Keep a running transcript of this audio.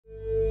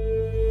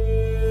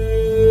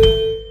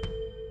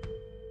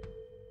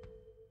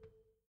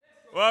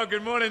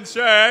Good morning,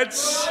 church.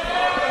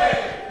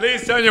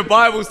 Please turn your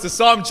Bibles to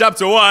Psalm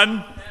chapter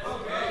 1.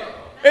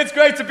 It's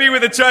great to be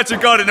with the Church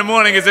of God in the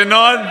morning, is it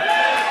not?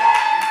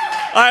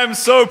 I am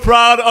so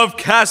proud of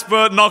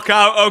Casper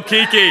Knockout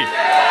Okiki.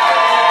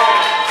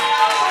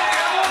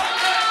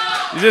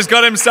 He just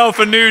got himself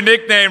a new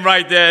nickname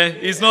right there.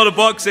 He's not a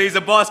boxer, he's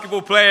a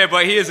basketball player,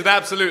 but he is an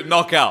absolute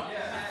knockout.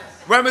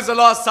 When was the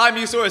last time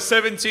you saw a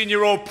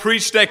 17-year-old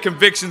preach their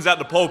convictions at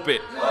the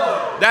pulpit?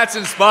 That's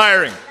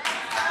inspiring.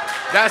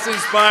 That's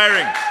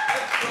inspiring.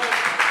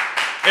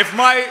 If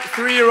my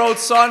 3-year-old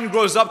son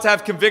grows up to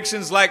have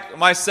convictions like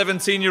my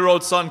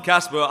 17-year-old son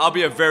Casper, I'll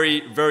be a very,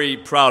 very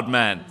proud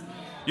man.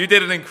 You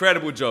did an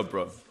incredible job,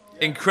 bro.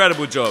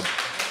 Incredible job.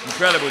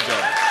 Incredible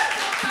job.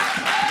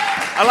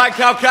 I like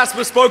how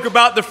Casper spoke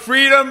about the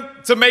freedom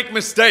to make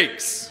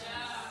mistakes.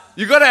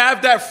 You got to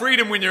have that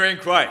freedom when you're in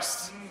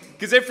Christ.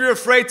 Because if you're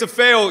afraid to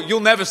fail,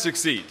 you'll never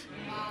succeed.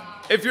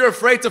 If you're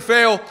afraid to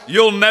fail,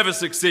 you'll never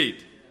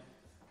succeed.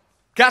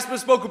 Casper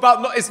spoke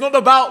about, it's not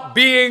about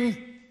being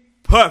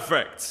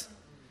perfect.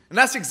 And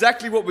that's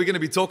exactly what we're going to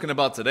be talking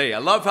about today. I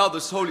love how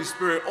this Holy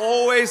Spirit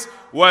always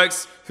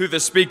works through the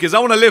speakers. I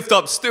want to lift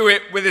up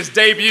Stuart with his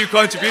debut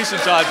contribution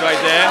charge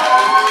right there.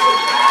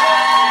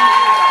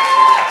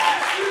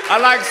 I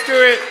like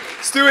Stuart.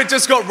 Stuart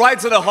just got right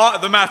to the heart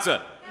of the matter.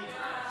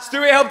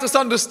 Stuart helped us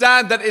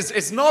understand that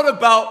it's not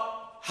about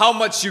how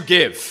much you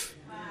give.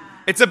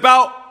 It's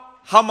about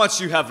how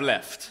much you have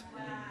left.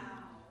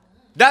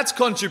 That's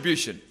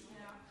contribution.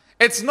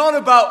 It's not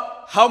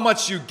about how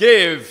much you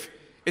give.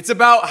 It's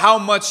about how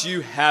much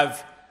you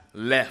have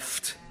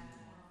left.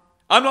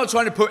 I'm not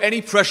trying to put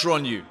any pressure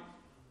on you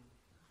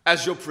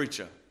as your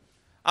preacher.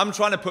 I'm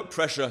trying to put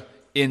pressure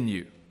in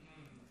you.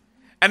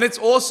 And it's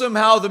awesome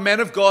how the men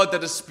of God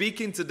that are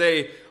speaking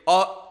today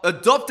are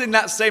adopting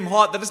that same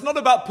heart, that it's not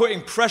about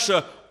putting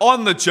pressure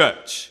on the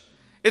church.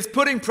 It's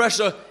putting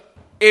pressure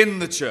in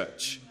the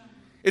church.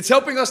 It's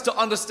helping us to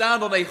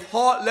understand on a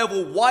heart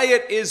level why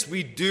it is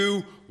we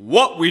do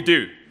what we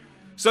do.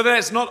 So that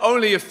it's not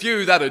only a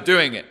few that are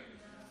doing it.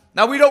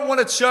 Now, we don't want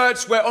a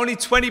church where only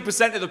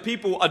 20% of the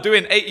people are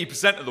doing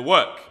 80% of the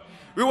work.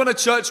 We want a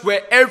church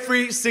where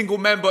every single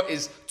member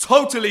is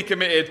totally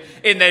committed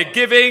in their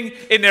giving,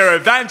 in their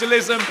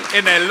evangelism,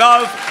 in their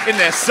love, in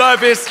their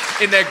service,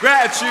 in their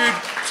gratitude,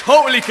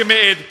 totally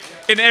committed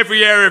in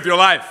every area of your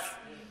life.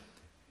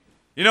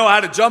 You know, I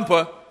had a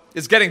jumper.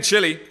 It's getting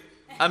chilly.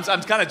 I'm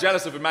kind of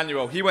jealous of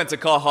Emmanuel. He went to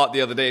Carhartt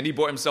the other day and he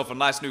bought himself a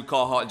nice new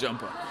Carhartt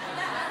jumper.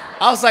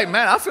 I was like,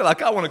 man, I feel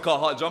like I want a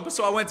Carhartt jumper.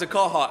 So I went to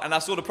Carhartt and I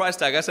saw the price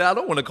tag. I said, I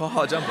don't want a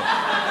Carhartt jumper.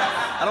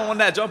 I don't want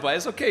that jumper.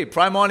 It's okay.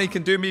 Primani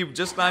can do me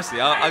just nicely.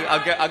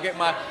 I'll get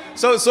my...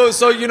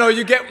 So you know,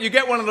 you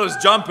get one of those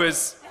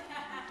jumpers.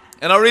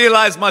 And I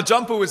realized my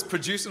jumper was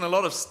producing a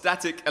lot of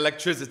static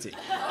electricity.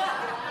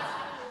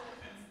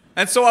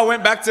 And so I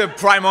went back to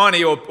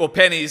Primani or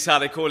pennies, how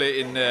they call it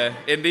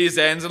in these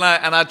ends. And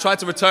I tried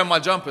to return my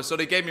jumper. So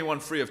they gave me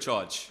one free of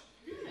charge.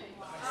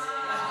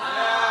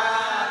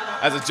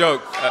 As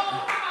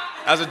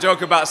a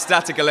joke about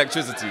static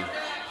electricity.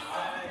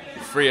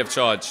 Free of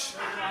charge.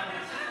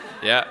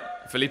 Yeah.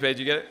 Felipe, did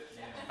you get it?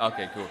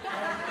 Okay, cool.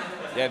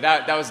 Yeah,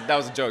 that was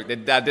a joke.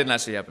 That didn't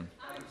actually happen.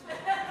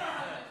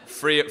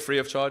 Free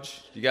of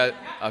charge? You got it?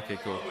 Okay,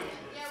 cool.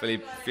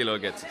 Philo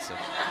gets it, so,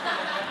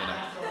 you know.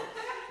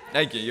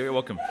 Thank you, you're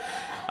welcome.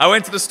 I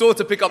went to the store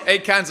to pick up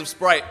 8 cans of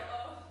Sprite.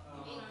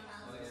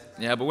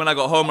 Yeah, but when I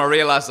got home, I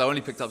realized I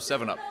only picked up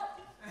 7-Up.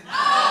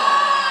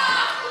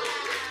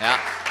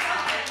 Yeah.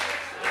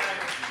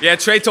 Yeah,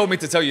 Trey told me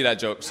to tell you that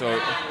joke,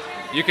 so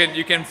you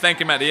can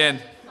thank him at the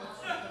end.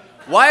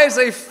 Why is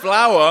a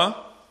flower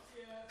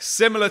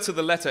similar to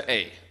the letter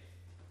A?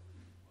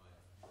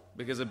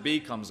 Because a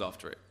B comes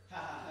after it.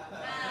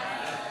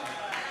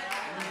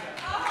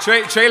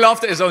 Trey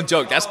laughed at his own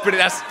joke. That's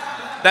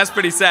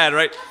pretty sad,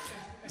 right?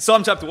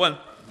 Psalm chapter 1.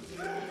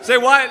 Say,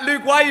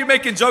 Luke, why are you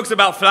making jokes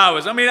about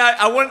flowers? I mean,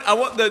 I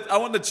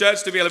want the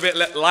church to be a little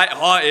bit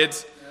light-hearted,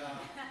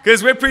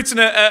 because we're preaching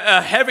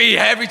a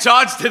heavy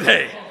charge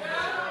today.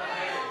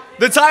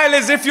 The title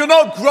is, if you're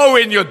not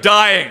growing, you're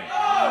dying.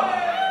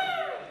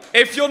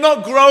 If you're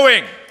not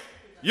growing,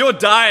 you're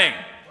dying.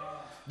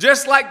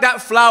 Just like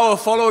that flower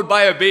followed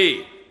by a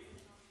bee.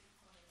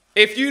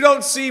 If you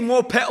don't see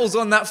more petals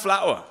on that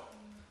flower,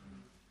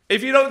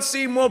 if you don't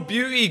see more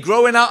beauty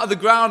growing out of the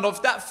ground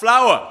of that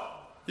flower,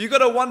 you got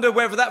to wonder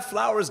whether that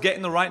flower is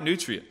getting the right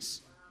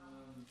nutrients.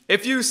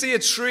 If you see a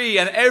tree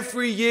and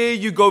every year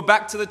you go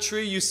back to the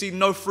tree, you see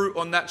no fruit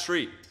on that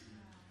tree,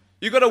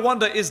 you got to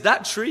wonder, is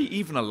that tree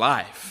even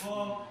alive?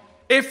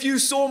 If you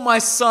saw my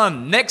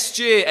son next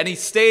year and he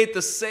stayed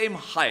the same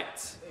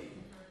height,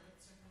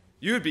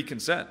 you would be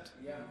concerned.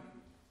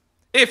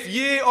 If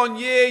year on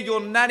year your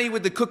nanny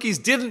with the cookies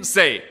didn't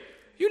say,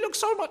 you look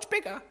so much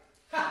bigger,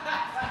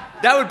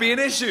 that would be an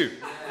issue.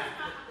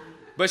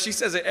 But she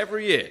says it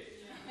every year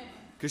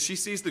because she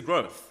sees the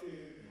growth.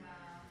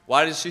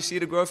 Why does she see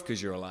the growth?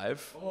 Because you're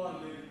alive.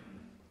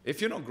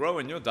 If you're not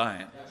growing, you're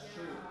dying.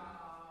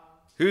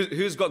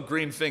 Who's got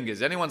green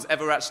fingers? Anyone's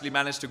ever actually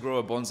managed to grow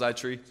a bonsai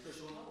tree?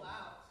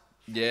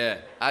 Yeah,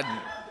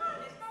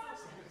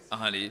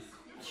 honey.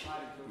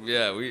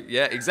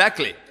 Yeah,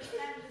 exactly.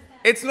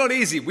 It's not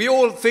easy. We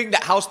all think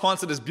that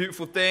houseplants are this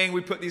beautiful thing.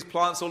 We put these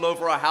plants all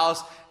over our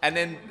house, and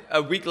then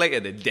a week later,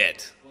 they're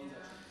dead.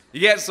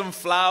 You get some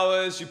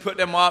flowers, you put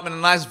them up in a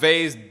nice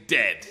vase,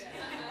 dead.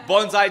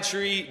 Bonsai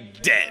tree,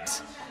 dead.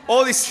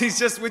 All these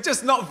things, we're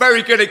just not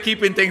very good at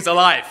keeping things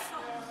alive.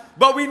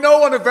 But we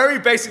know on a very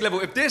basic level,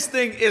 if this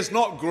thing is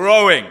not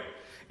growing,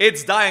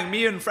 it's dying.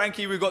 Me and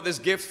Frankie, we got this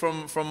gift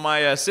from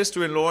my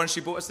sister-in-law, and she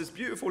bought us this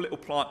beautiful little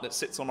plant that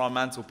sits on our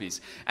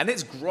mantelpiece. And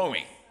it's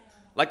growing,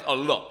 like a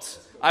lot.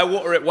 I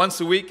water it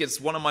once a week. It's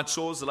one of my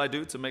chores that I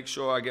do to make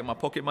sure I get my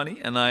pocket money.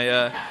 And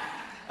I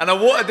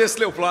water this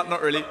little plant,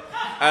 not really.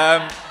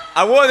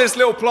 I water this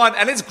little plant,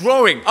 and it's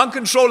growing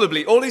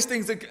uncontrollably. All these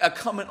things are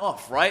coming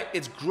off, right?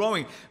 It's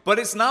growing. But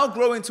it's now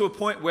growing to a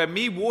point where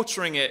me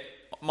watering it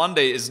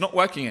Monday is not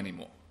working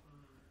anymore.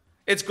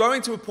 It's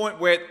growing to a point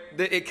where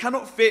it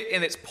cannot fit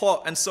in its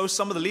pot, and so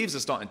some of the leaves are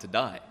starting to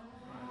die.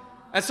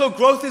 And so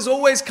growth is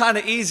always kind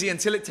of easy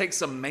until it takes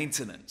some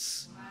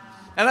maintenance.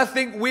 And I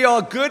think we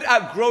are good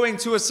at growing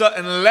to a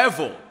certain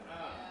level.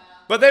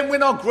 But then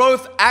when our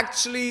growth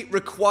actually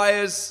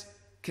requires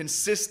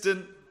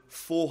consistent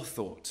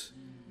forethought,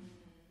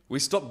 we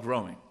stop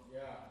growing.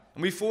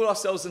 And we fool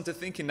ourselves into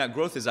thinking that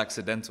growth is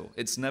accidental.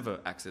 It's never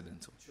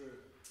accidental.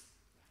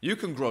 You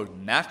can grow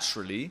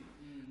naturally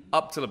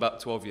up till about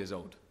 12 years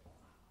old.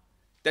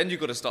 Then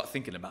you've got to start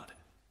thinking about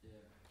it.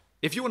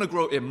 If you want to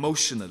grow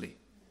emotionally,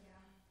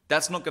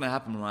 that's not going to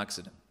happen on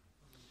accident.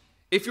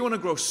 If you want to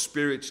grow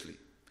spiritually,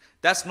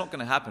 that's not going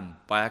to happen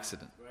by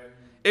accident.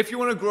 If you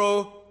want to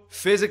grow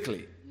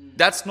physically,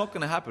 that's not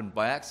going to happen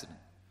by accident.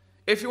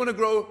 If you want to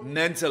grow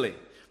mentally,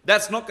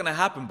 that's not going to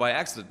happen by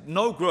accident.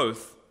 No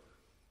growth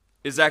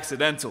is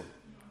accidental.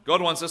 God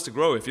wants us to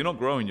grow. If you're not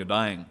growing, you're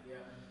dying.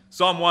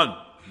 Psalm 1,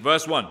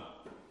 verse 1.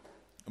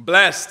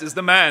 Blessed is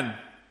the man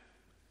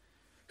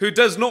who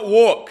does not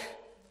walk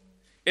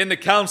in the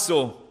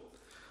counsel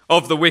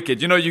of the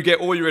wicked. You know, you get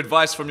all your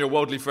advice from your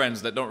worldly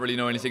friends that don't really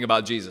know anything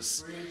about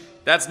Jesus.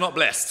 That's not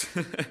blessed.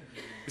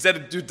 He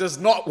said, who does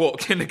not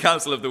walk in the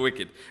counsel of the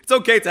wicked. It's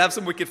okay to have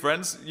some wicked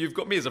friends. You've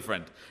got me as a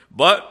friend.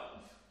 But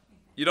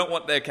you don't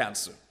want their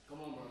counsel.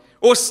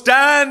 Or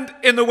stand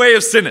in the way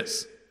of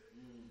sinners.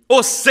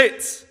 Or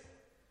sit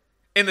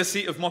in the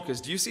seat of mockers.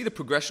 Do you see the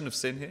progression of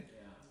sin here?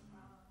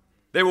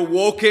 They were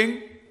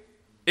walking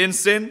in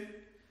sin,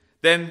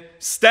 then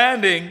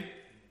standing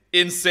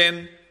in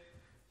sin,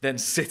 then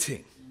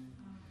sitting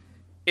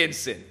in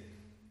sin.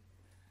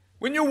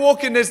 When you're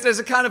walking, there's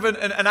a kind of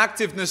an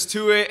activeness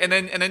to it, and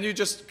then you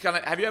just kind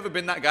of, have you ever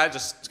been that guy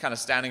just kind of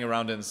standing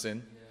around in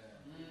sin?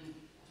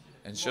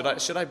 And should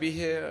I be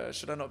here?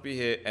 Should I not be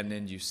here? And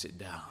then you sit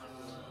down.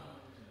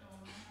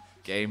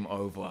 Game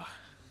over.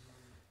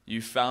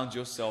 You found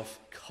yourself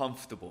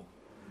comfortable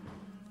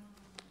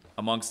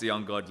amongst the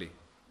ungodly.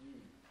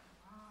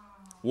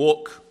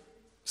 Walk,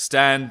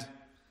 stand,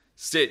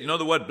 sit. You know,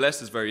 the word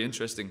blessed is very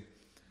interesting.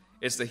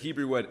 It's the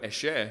Hebrew word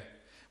esher,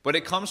 but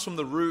it comes from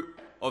the root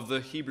of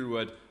the Hebrew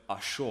word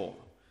ashor,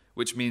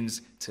 which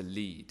means to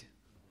lead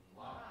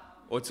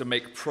or to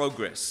make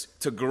progress,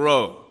 to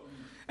grow.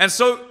 And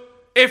so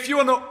if you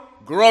are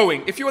not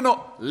growing, if you are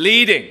not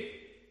leading,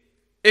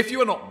 if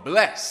you are not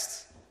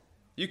blessed,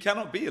 you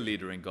cannot be a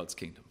leader in God's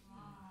kingdom.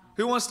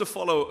 Who wants to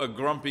follow a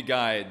grumpy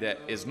guy that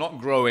is not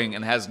growing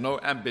and has no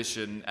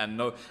ambition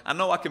and I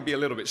know I can be a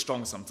little bit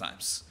strong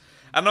sometimes.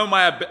 I know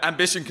my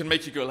ambition can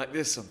make you go like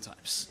this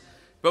sometimes.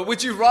 But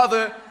would you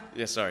rather,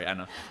 I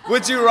know.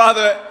 Would you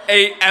rather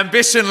a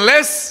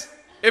ambitionless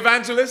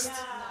evangelist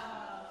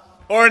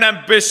or an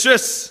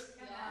ambitious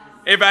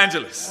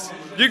evangelist?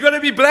 You're going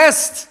to be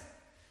blessed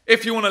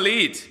if you want to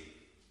lead.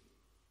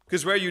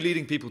 Because where are you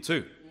leading people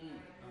to?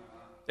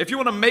 If you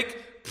want to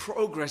make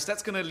progress,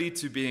 that's going to lead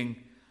to being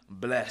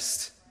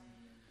blessed.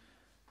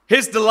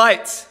 His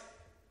delight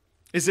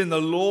is in the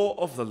law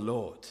of the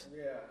Lord.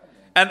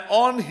 And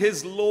on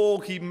his law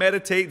he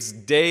meditates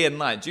day and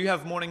night. Do you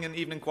have morning and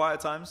evening quiet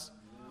times?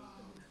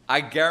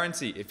 I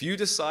guarantee if you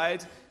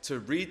decide to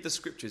read the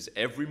scriptures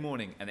every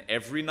morning and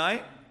every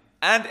night,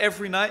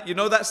 you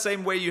know that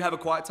same way you have a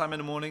quiet time in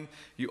the morning,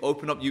 you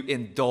open up, you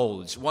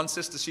indulge. One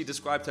sister, she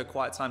described her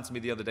quiet time to me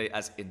the other day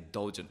as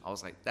indulgent. I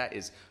was like, that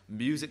is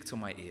music to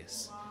my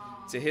ears.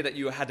 To hear that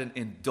you had an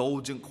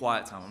indulgent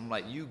quiet time. I'm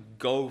like, you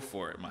go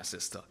for it, my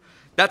sister.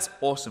 That's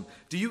awesome.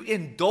 Do you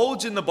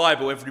indulge in the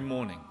Bible every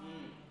morning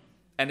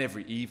and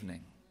every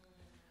evening?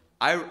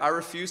 I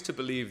refuse to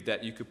believe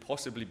that you could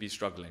possibly be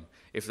struggling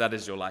if that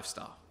is your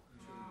lifestyle.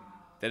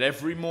 That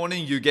every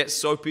morning you get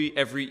soapy,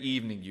 every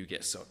evening you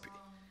get soapy.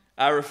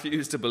 I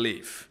refuse to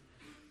believe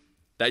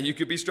that you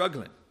could be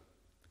struggling.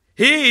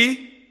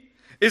 He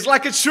is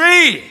like a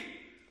tree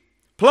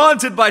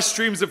planted by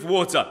streams of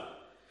water,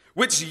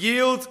 which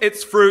yields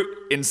its fruit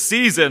in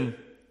season,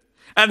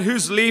 and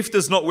whose leaf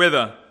does not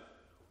wither.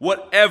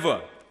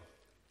 Whatever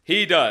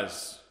he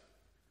does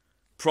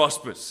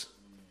prospers.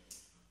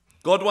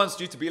 God wants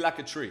you to be like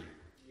a tree.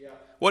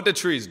 What do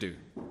trees do?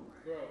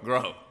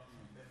 Grow.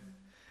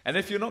 And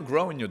if you're not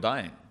growing, you're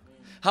dying.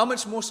 How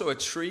much more so a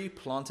tree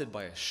planted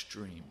by a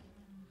stream,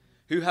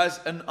 who has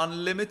an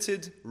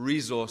unlimited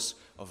resource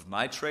of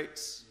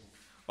nitrates,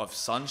 of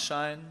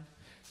sunshine,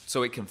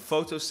 so it can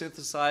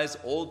photosynthesize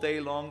all day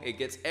long. It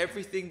gets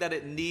everything that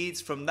it needs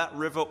from that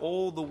river,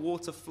 all the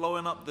water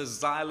flowing up the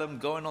xylem,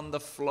 going on the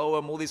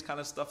phloem, all these kind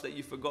of stuff that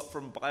you forgot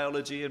from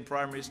biology in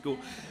primary school.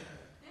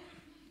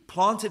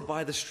 Planted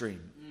by the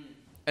stream,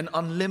 an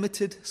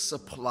unlimited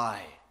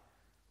supply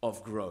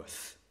of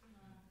growth.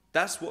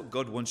 That's what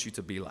God wants you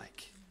to be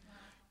like.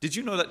 Did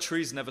you know that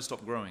trees never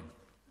stop growing?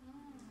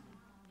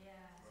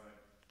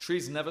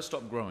 Trees never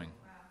stop growing.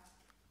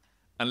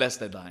 Unless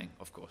they're dying,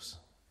 of course.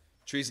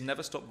 Trees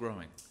never stop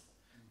growing.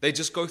 They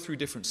just go through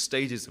different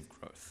stages of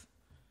growth.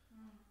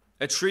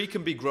 A tree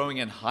can be growing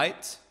in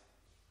height,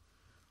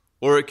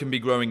 or it can be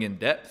growing in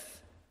depth,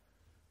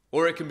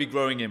 or it can be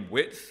growing in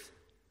width,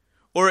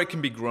 or it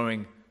can be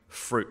growing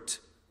fruit.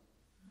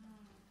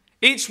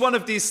 Each one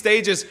of these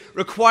stages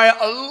require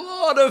a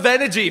lot of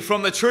energy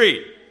from the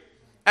tree,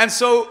 and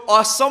so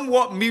are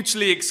somewhat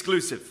mutually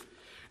exclusive.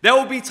 There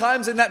will be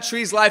times in that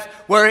tree's life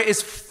where it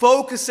is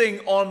focusing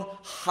on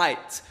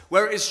height,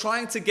 where it is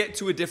trying to get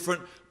to a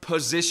different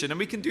position. And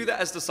we can do that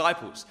as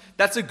disciples.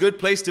 That's a good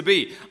place to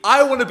be.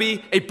 I want to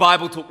be a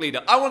Bible talk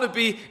leader. I want to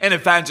be an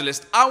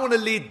evangelist. I want to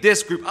lead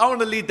this group. I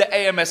want to lead the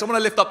AMS. I want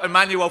to lift up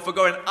Emmanuel for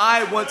going,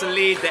 I want to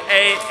lead the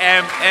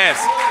AMS.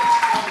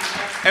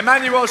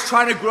 Emmanuel's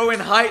trying to grow in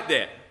height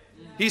there.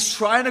 He's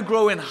trying to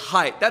grow in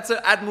height. That's an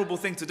admirable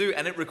thing to do,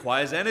 and it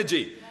requires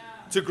energy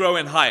to grow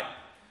in height.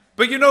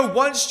 But you know,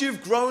 once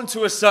you've grown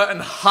to a certain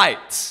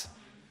height,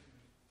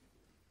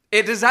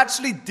 it is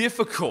actually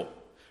difficult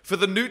for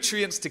the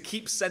nutrients to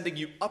keep sending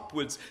you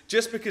upwards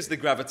just because the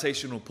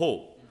gravitational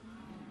pull.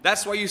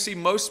 That's why you see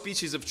most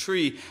species of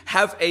tree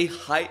have a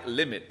height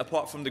limit.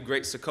 Apart from the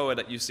great sequoia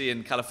that you see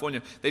in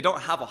California, they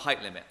don't have a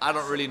height limit. I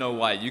don't really know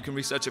why. You can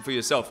research it for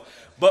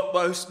yourself. But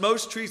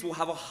most trees will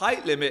have a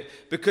height limit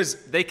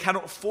because they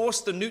cannot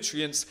force the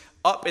nutrients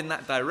up in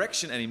that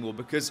direction anymore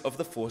because of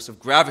the force of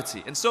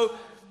gravity. And so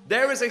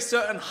there is a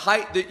certain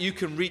height that you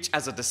can reach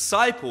as a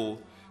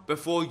disciple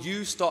before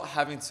you start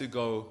having to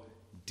go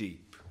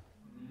deep.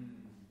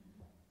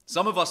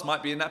 Some of us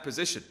might be in that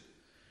position.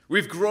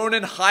 We've grown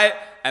in height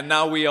and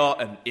now we are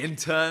an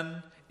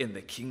intern in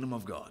the kingdom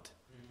of God.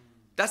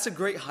 That's a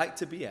great height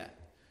to be at.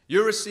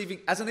 You're receiving,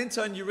 as an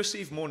intern, you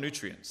receive more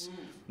nutrients.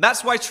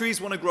 That's why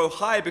trees want to grow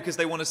high, because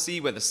they want to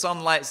see where the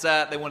sunlight's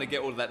at. They want to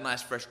get all of that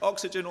nice fresh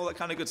oxygen, all that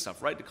kind of good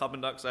stuff, right? The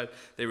carbon dioxide,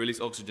 they release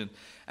oxygen.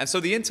 And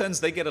so the interns,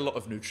 they get a lot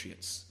of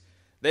nutrients.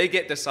 They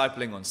get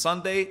discipling on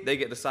Sunday, they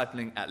get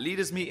discipling at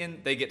leaders meeting,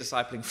 they get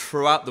discipling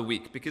throughout the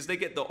week because they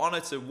get the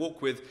honor to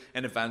walk with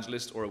an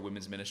evangelist or a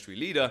women's ministry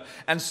leader.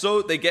 And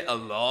so they get a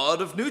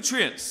lot of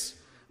nutrients.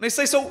 And they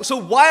say,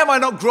 so why am I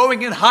not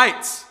growing in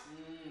height?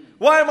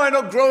 Why am I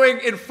not growing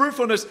in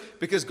fruitfulness?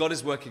 Because God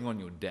is working on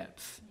your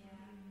depth.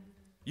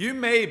 You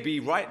may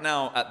be right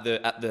now at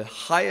the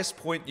highest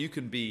point you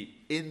can be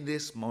in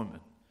this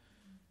moment.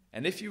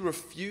 And if you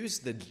refuse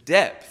the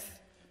depth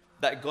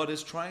that God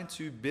is trying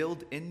to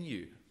build in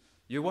you,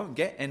 you won't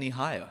get any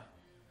higher.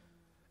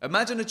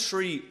 Imagine a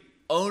tree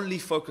only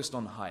focused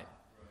on height.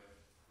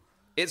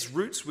 Its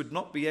roots would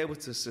not be able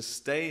to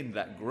sustain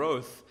that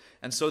growth.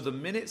 And so the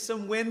minute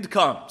some wind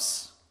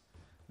comes,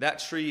 that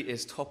tree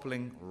is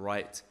toppling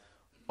right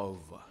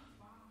over.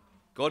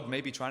 God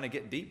may be trying to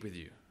get deep with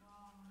you.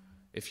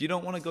 If you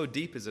don't want to go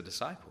deep as a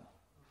disciple,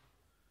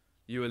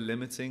 you are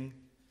limiting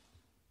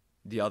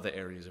the other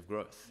areas of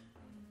growth.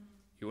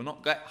 You will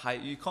not get high.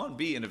 You can't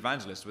be an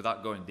evangelist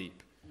without going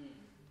deep.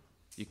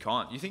 You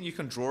can't. You think you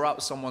can draw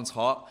out someone's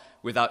heart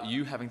without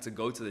you having to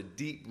go to the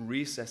deep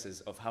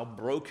recesses of how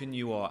broken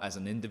you are as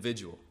an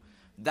individual?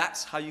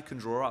 That's how you can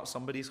draw out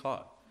somebody's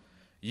heart.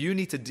 You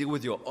need to deal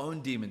with your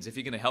own demons if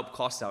you're going to help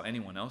cast out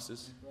anyone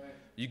else's.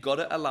 You got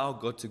to allow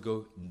God to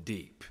go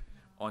deep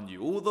on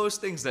you. All those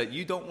things that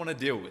you don't want to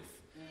deal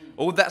with.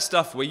 All that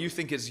stuff where you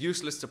think it's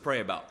useless to pray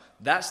about.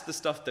 That's the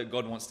stuff that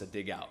God wants to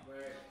dig out.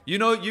 You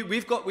know,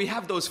 we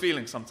have those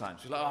feelings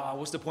sometimes. You're like, oh,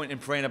 what's the point in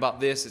praying about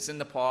this? It's in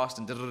the past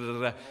and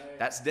da-da-da-da.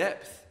 That's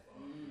depth.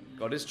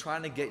 God is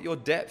trying to get your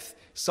depth.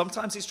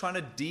 Sometimes he's trying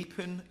to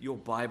deepen your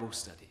Bible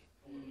study.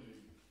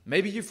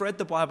 Maybe you've read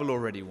the Bible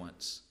already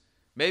once.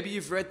 Maybe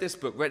you've read this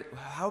book.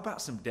 How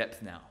about some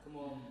depth now?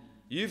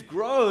 You've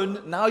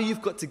grown. Now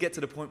you've got to get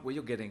to the point where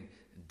you're getting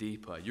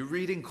deeper. You're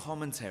reading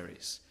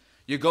commentaries.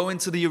 You go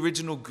into the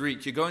original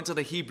Greek. You go into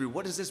the Hebrew.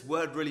 What does this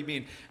word really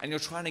mean? And you're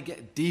trying to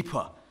get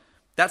deeper.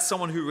 That's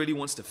someone who really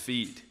wants to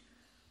feed.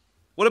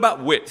 What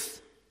about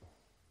width?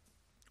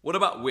 What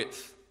about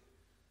width?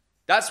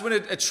 That's when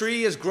a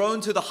tree has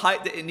grown to the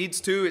height that it needs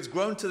to. It's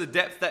grown to the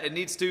depth that it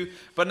needs to.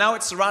 But now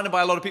it's surrounded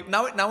by a lot of people.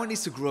 Now it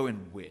needs to grow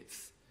in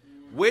width.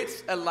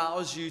 Width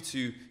allows you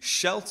to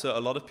shelter a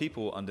lot of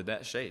people under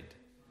that shade.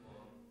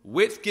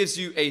 Width gives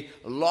you a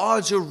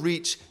larger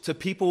reach to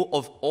people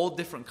of all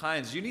different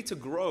kinds. You need to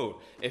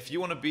grow if you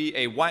want to be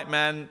a white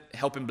man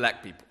helping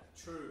black people.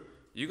 True.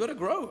 You got to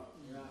grow.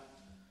 Yeah.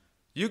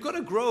 You got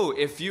to grow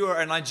if you are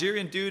a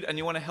Nigerian dude and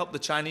you want to help the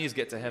Chinese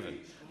get to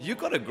heaven. You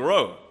got to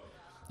grow.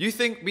 You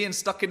think being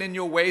stuck in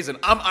your ways and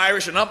I'm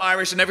Irish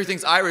and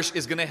everything's Irish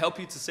is going to help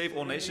you to save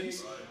all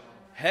nations?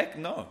 Heck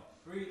no.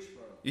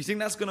 You think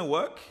that's going to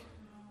work?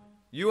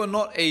 You are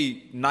not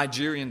a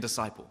Nigerian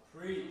disciple.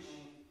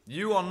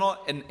 You are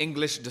not an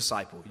English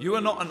disciple. You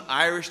are not an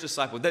Irish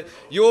disciple. That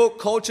your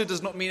culture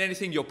does not mean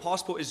anything. Your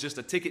passport is just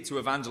a ticket to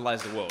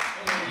evangelize the world.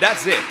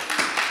 That's it.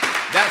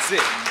 That's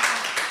it.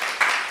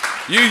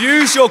 You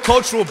use your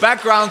cultural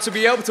background to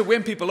be able to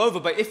win people over,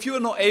 but if you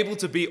are not able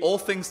to be all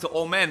things to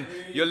all men,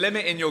 you're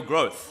limiting your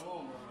growth.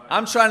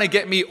 I'm trying to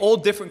get me all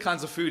different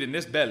kinds of food in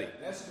this belly.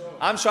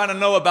 I'm trying to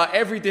know about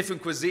every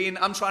different cuisine.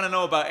 I'm trying to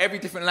know about every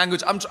different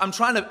language. I'm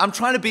trying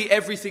to be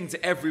everything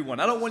to everyone.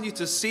 I don't want you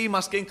to see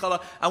my skin color.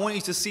 I want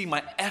you to see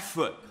my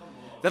effort.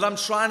 That I'm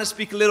trying to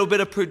speak a little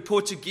bit of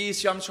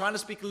Portuguese. I'm trying to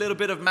speak a little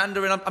bit of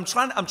Mandarin. I'm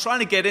trying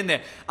to get in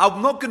there.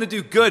 I'm not going to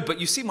do good, but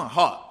you see my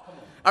heart.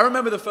 I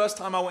remember the first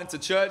time I went to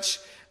church,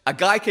 a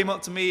guy came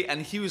up to me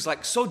and he was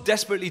like so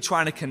desperately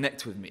trying to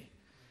connect with me.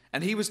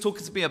 And he was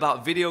talking to me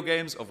about video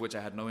games, of which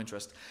I had no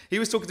interest. He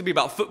was talking to me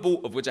about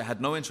football, of which I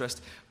had no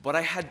interest. But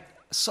I had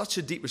such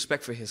a deep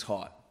respect for his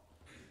heart.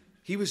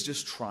 He was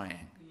just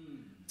trying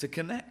to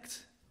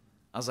connect.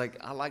 I was like,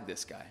 I like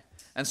this guy.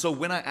 And so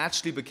when I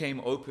actually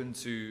became open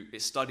to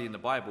studying the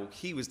Bible,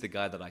 he was the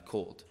guy that I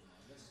called.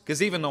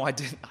 Because even though I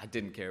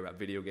didn't care about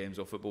video games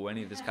or football or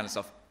any of this kind of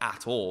stuff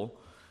at all,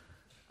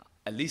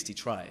 at least he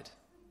tried.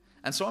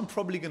 And so I'm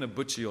probably going to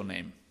butcher your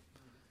name.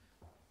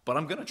 But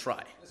I'm going to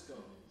try.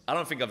 I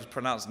don't think I've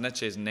pronounced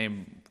Neche's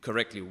name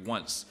correctly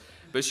once.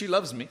 But she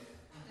loves me.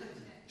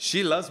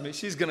 She loves me.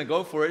 She's going to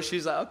go for it.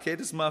 She's like, okay,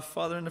 this is my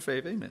father in the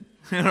faith. Amen.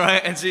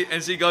 Right? And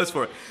she goes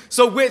for it.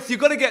 So width, you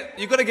got to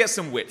get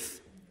some width.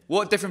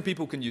 What different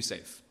people can you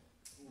save?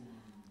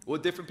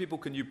 What different people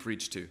can you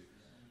preach to?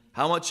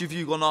 How much have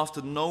you gone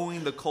after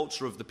knowing the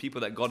culture of the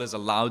people that God has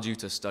allowed you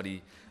to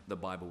study the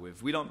Bible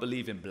with? We don't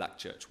believe in black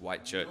church,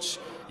 white church,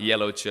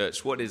 yellow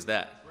church. What is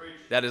that?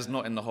 That is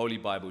not in the Holy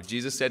Bible.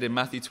 Jesus said in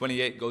Matthew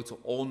 28, go to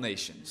all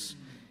nations.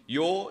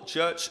 Your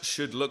church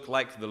should look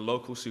like the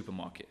local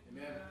supermarket.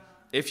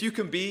 If you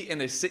can be in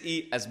a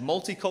city as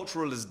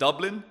multicultural as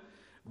Dublin,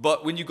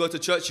 but when you go to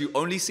church, you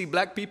only see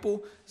black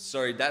people,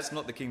 sorry, that's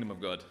not the kingdom of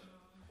God.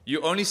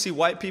 You only see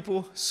white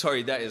people,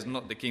 sorry, that is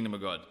not the kingdom of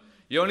God.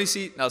 You only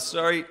see, now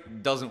sorry,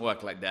 doesn't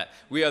work like that.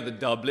 We are the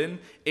Dublin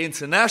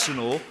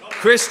International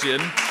Christian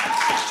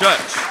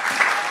Church.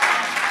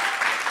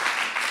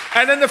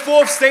 And then the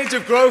fourth stage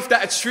of growth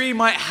that a tree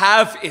might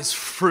have is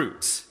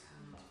fruit.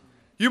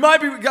 You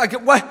might be,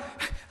 why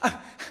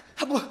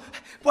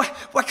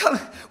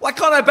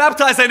can't I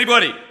baptize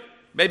anybody?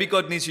 Maybe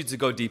God needs you to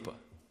go deeper.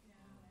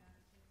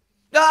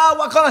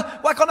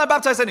 Why can't I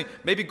baptize anybody?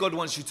 Maybe God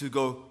wants you to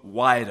go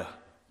wider.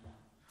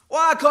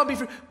 Why I can't be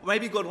fruit?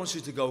 Maybe God wants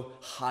you to go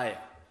higher.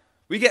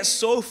 We get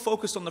so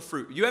focused on the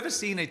fruit. You ever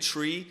seen a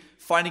tree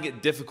finding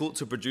it difficult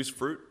to produce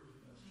fruit?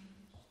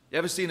 You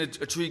ever seen a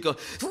tree go,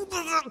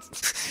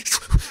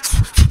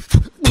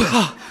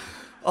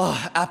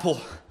 oh, apple.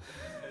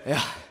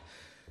 Yeah.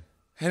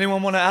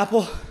 Anyone want an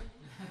apple?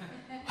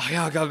 Oh,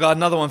 yeah, I got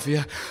another one for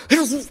you.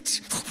 There's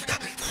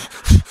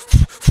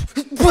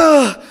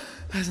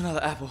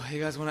another apple.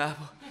 You guys want an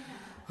apple?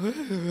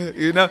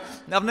 You know,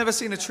 I've never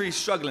seen a tree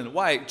struggling.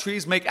 Why?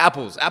 Trees make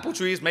apples. Apple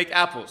trees make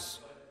apples.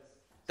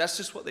 That's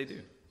just what they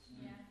do.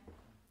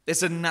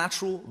 It's a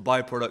natural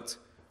byproduct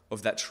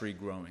of that tree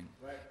growing.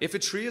 If a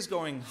tree is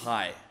going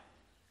high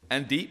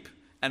and deep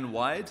and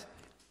wide,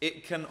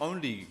 it can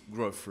only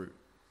grow fruit.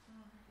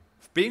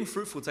 Being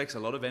fruitful takes a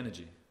lot of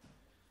energy.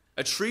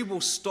 A tree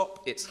will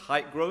stop its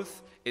height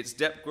growth, its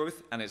depth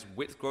growth, and its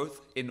width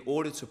growth in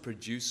order to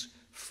produce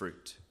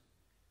fruit.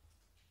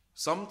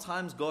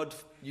 Sometimes God,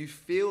 you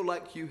feel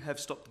like you have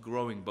stopped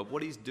growing, but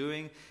what he's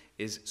doing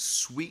is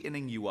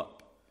sweetening you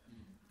up.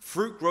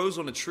 Fruit grows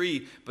on a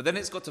tree, but then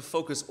it's got to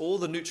focus all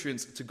the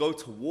nutrients to go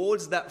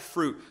towards that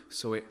fruit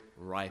so it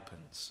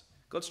ripens.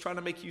 God's trying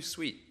to make you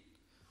sweet.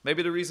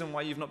 Maybe the reason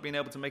why you've not been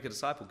able to make a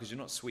disciple because you're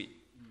not sweet.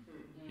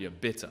 You're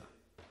bitter.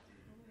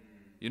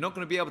 You're not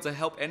going to be able to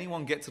help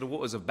anyone get to the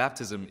waters of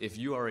baptism if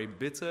you are a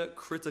bitter,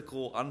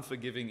 critical,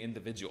 unforgiving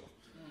individual.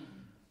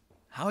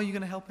 How are you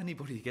going to help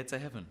anybody get to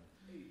heaven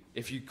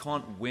if you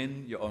can't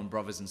win your own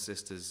brothers and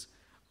sisters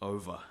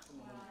over?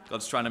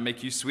 God's trying to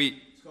make you sweet.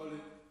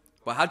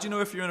 But how do you know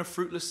if you're in a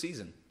fruitless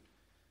season?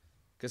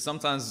 Because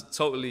sometimes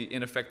totally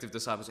ineffective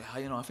disciples say,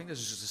 hey, I think this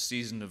is just a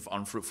season of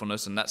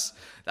unfruitfulness and that's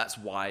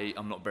why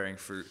I'm not bearing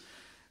fruit.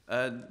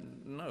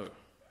 No,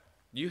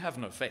 you have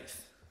no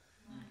faith.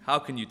 How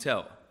can you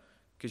tell?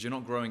 Because you're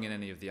not growing in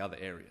any of the other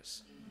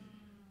areas.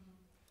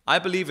 I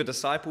believe a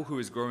disciple who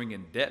is growing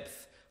in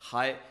depth,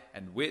 height,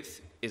 and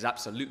width is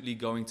absolutely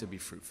going to be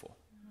fruitful.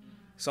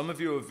 Some of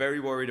you are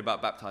very worried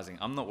about baptizing.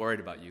 I'm not worried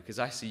about you because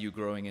I see you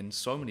growing in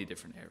so many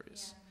different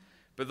areas.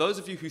 But those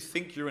of you who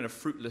think you're in a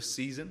fruitless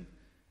season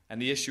and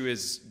the issue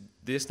is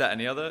this, that, and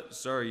the other,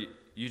 sorry,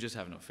 you just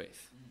have no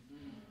faith.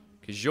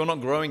 Because you're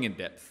not growing in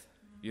depth.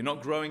 You're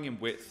not growing in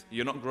width.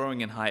 You're not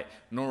growing in height,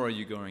 nor are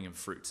you growing in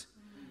fruit.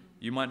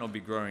 You might not be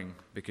growing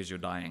because you're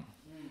dying.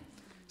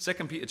 2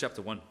 Peter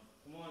chapter 1.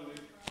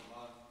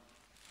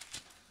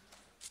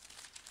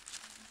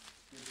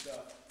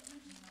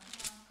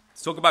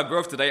 Let's talk about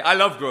growth today. I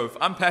love growth.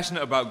 I'm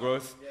passionate about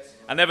growth.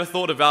 I never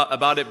thought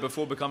about it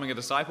before becoming a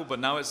disciple, but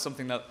now it's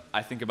something that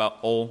I think about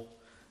all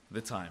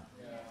the time.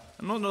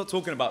 I'm not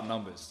talking about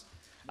numbers.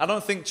 I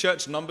don't think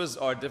church numbers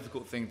are a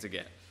difficult thing to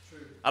get.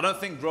 I don't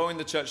think growing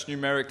the church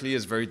numerically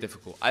is very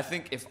difficult. I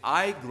think if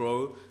I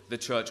grow, the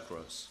church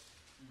grows.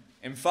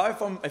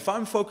 If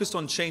I'm focused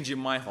on changing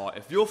my heart,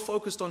 if you're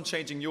focused on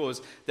changing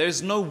yours,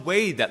 there's no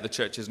way that the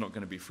church is not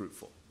going to be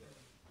fruitful.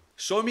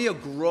 Show me a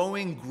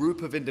growing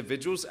group of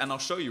individuals and I'll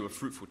show you a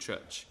fruitful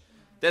church.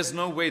 There's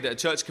no way that a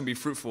church can be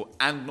fruitful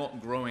and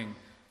not growing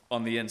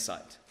on the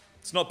inside.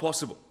 It's not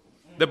possible.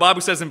 The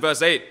Bible says in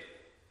verse 8,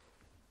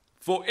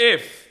 "For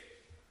if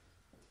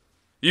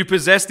you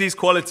possess these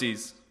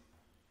qualities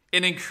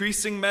in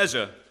increasing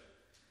measure,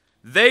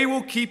 they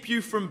will keep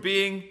you from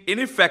being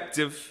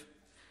ineffective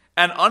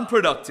and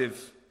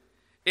unproductive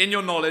in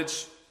your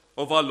knowledge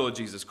of our Lord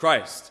Jesus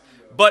Christ.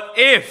 But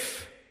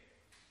if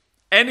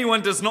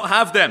anyone does not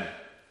have them,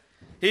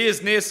 he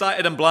is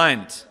nearsighted and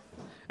blind,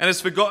 and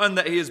has forgotten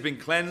that he has been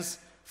cleansed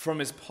from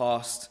his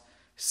past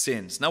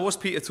sins." Now, what's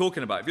Peter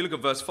talking about? If you look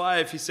at verse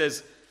 5, he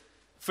says,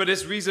 "For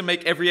this reason,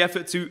 make every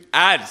effort to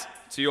add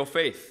to your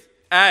faith.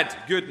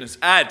 Add goodness,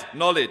 add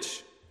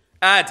knowledge,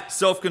 add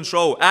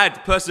self-control,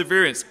 add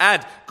perseverance,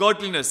 add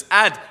godliness,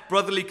 add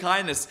brotherly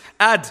kindness,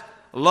 add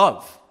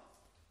love.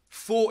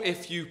 For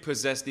if you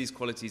possess these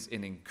qualities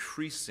in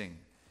increasing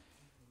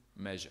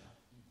measure."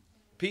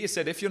 Peter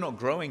said, if you're not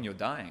growing, you're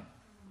dying.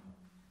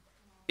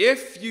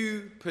 If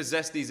you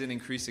possess these in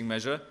increasing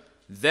measure,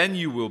 then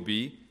you will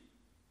be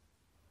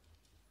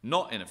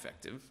not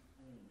ineffective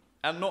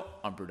and not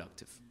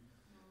unproductive.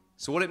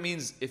 So what it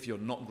means if you're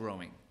not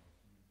growing,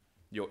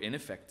 you're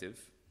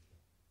ineffective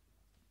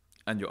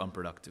and you're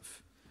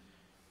unproductive.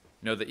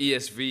 You know, the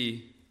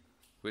ESV,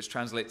 which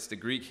translates the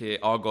Greek here,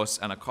 argos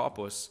and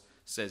akarpos,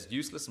 says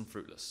useless and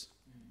fruitless.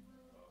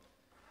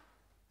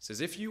 It says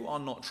if you are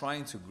not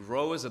trying to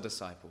grow as a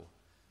disciple,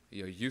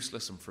 you're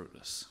useless and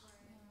fruitless.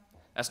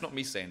 That's not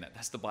me saying that.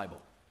 That's the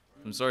Bible.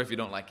 I'm sorry if you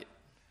don't like it.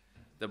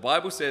 The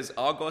Bible says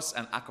argos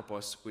and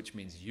akapos, which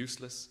means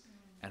useless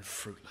and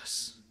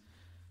fruitless.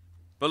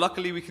 But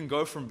luckily, we can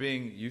go from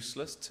being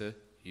useless to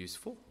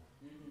useful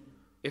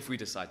if we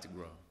decide to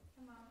grow.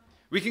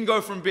 We can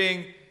go from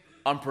being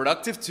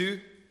unproductive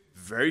to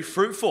very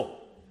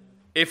fruitful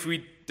if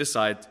we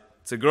decide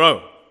to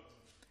grow.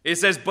 It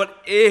says,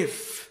 "But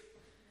if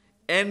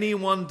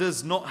anyone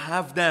does not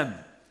have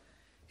them,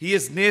 he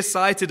is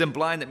nearsighted and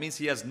blind." That means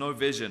he has no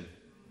vision.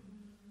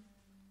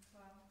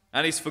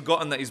 And he's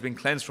forgotten that he's been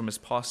cleansed from his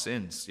past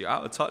sins. You're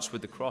out of touch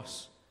with the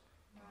cross.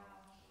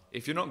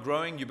 If you're not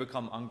growing, you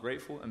become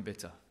ungrateful and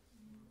bitter.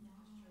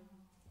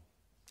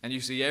 And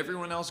you see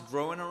everyone else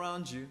growing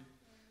around you.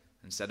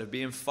 Instead of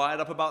being fired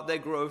up about their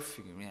growth,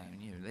 you go, yeah,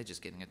 they're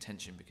just getting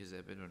attention because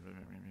they're...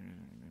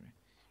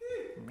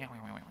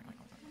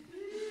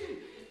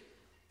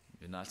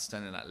 You're not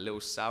standing like little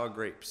sour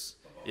grapes.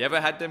 You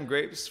ever had them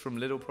grapes from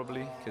Lidl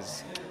probably?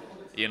 Because,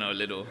 you know,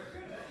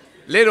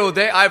 Lidl,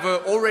 they're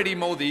either already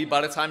moldy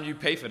by the time you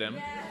pay for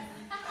them,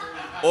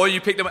 or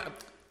you pick them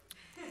up.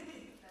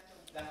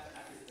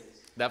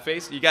 That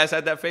face? You guys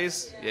had that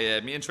face? Yeah,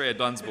 me and Trey are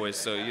Duns boys,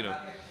 so, you know.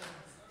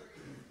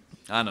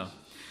 I know.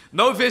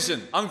 No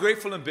vision,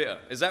 ungrateful and bitter.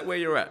 Is that where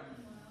you're at?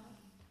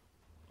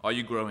 Are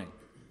you growing?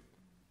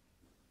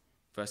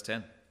 Verse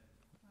 10.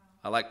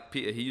 I like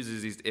Peter, he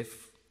uses these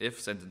if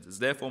sentences.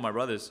 "Therefore, my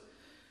brothers,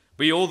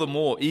 be all the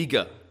more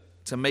eager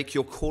to make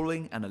your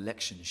calling and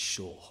election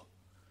sure."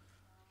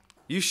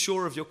 You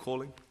sure of your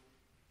calling?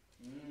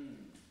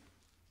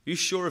 You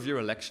sure of your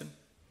election?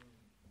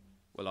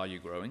 Well, are you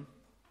growing?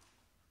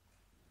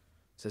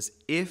 It says,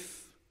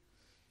 if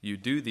you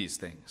do these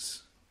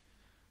things,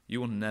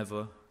 you will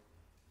never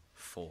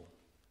fall.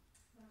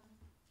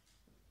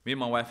 Me and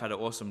my wife had an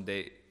awesome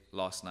date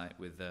last night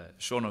with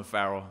Sean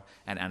O'Farrell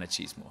and Anna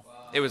Cheesemore.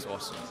 It was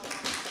awesome.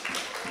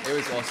 It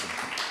was awesome.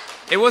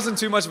 It wasn't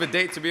too much of a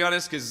date, to be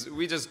honest, because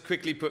we just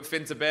quickly put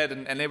Finn to bed,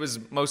 and it was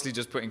mostly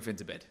just putting Finn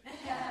to bed.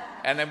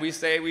 And then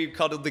we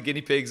cuddled the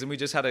guinea pigs, and we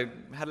just had a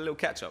little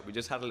catch-up. We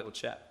just had a little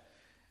chat.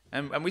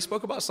 And we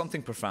spoke about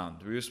something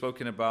profound. We were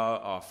speaking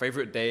about our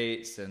favorite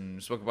dates, and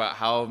we spoke about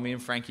how me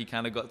and Frankie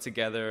kind of got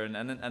together.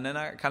 And then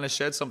I kind of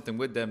shared something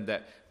with them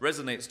that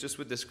resonates just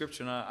with the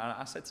scripture. And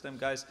I said to them,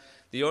 guys,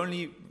 the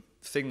only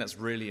thing that's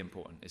really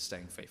important is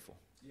staying faithful.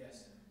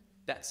 Yes.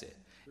 That's it.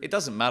 It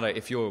doesn't matter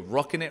if you're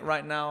rocking it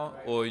right now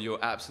or you're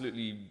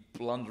absolutely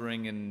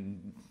blundering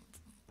and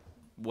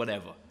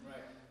whatever.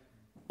 Right.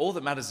 All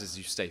that matters is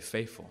you stay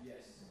faithful. Yes.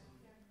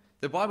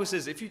 The Bible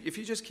says if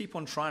you just keep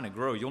on trying to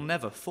grow, you'll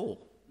never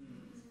fall.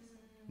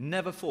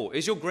 Never fall.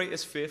 Is your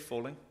greatest fear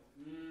falling?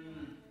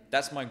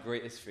 That's my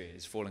greatest fear,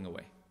 is falling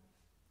away.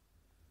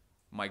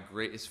 My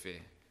greatest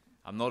fear.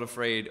 I'm not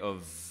afraid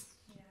of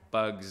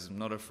bugs. I'm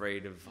not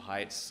afraid of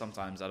heights.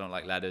 Sometimes I don't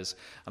like ladders.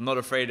 I'm not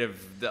afraid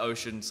of the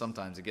ocean.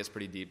 Sometimes it gets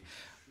pretty deep.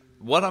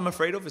 What I'm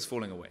afraid of is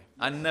falling away.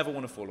 I never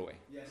want to fall away.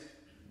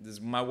 This is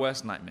my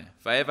worst nightmare.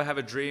 If I ever have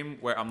a dream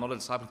where I'm not a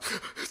disciple,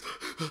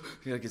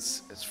 like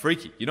it's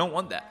freaky. You don't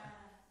want that.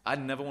 I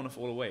never want to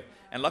fall away.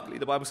 And luckily,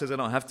 the Bible says I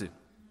don't have to.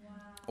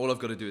 All I've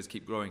got to do is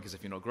keep growing, because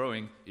if you're not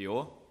growing,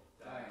 you're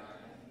dying.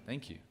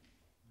 Thank you.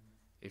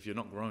 If you're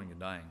not growing, you're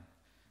dying.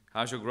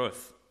 How's your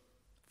growth?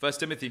 1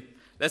 Timothy.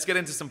 Let's get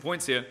into some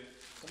points here.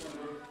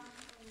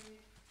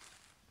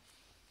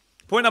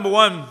 Point number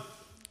 1.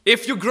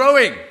 If you're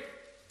growing,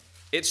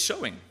 it's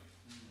showing.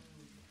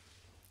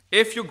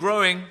 If you're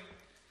growing,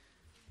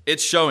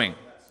 it's showing.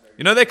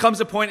 You know, there comes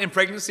a point in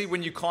pregnancy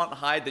when you can't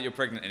hide that you're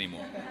pregnant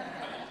anymore.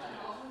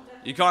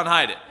 You can't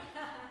hide it.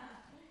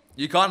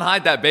 You can't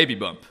hide that baby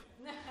bump.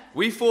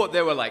 We thought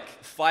there were like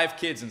 5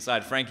 kids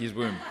inside Frankie's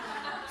womb.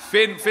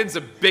 Finn's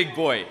a big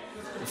boy.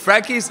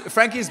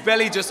 Frankie's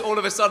belly just all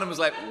of a sudden was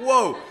like,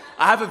 whoa.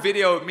 I have a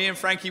video, me and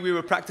Frankie, we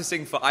were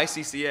practicing for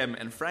ICCM,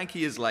 and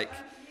Frankie is like,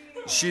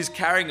 she's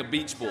carrying a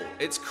beach ball.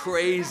 It's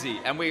crazy.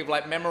 And we were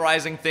like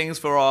memorizing things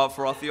for our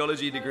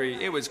theology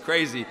degree. It was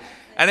crazy.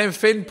 And then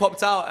Finn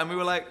popped out and we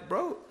were like,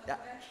 bro,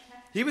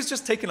 he was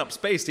just taking up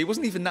space. He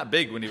wasn't even that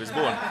big when he was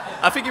born.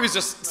 I think he was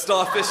just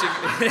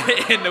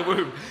starfishing in the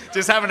womb,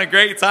 just having a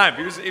great time.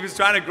 He was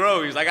trying to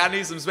grow. He was like, I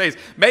need some space.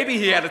 Maybe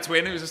he had a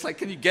twin. He was just like,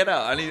 can you get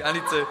out?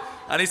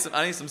 I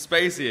need some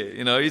space here.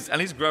 You know,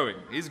 he's growing.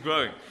 He's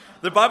growing.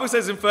 The Bible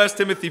says in 1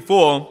 Timothy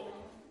 4,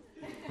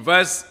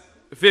 verse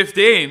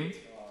 15,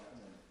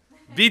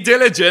 be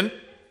diligent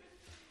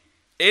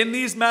in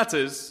these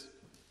matters.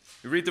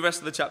 You read the rest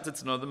of the chapter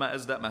to know the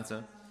matters that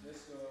matter.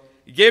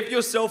 Give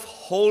yourself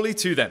wholly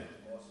to them,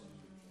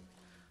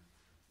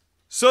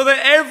 so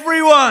that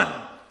everyone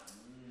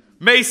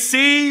may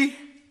see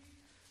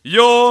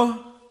your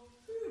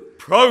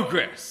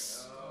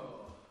progress.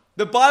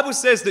 The Bible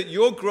says that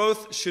your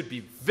growth should be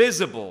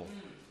visible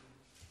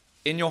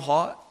in your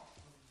heart.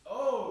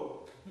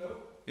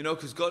 You know,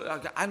 because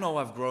God, I know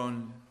I've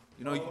grown.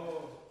 You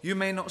know, you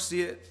may not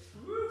see it,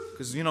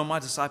 because, you know, my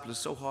disciple is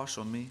so harsh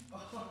on me.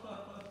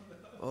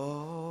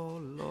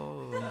 Oh,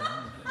 Lord.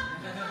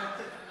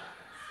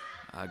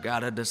 I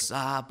got a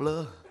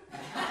disciple.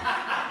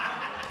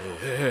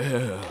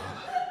 Yeah.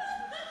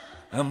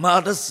 And my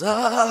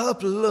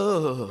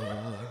disciple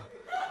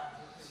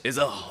is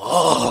a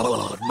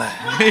hard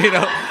man. You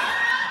know,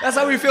 that's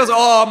how he feels.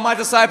 Oh, my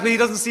disciple, he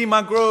doesn't see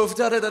my growth.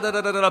 Da, da, da, da,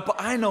 da, da. But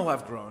I know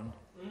I've grown.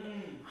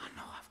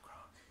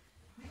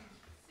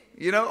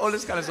 You know, all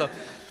this kind of stuff.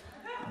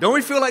 Don't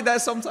we feel like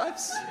that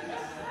sometimes?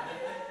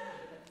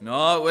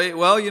 No, wait,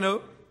 well, you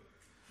know,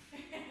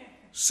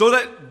 so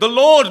that the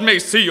Lord may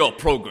see your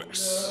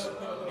progress.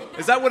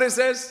 Is that what it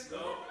says?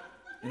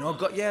 You know,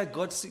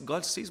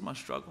 God sees my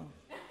struggle.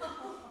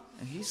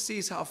 And he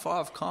sees how far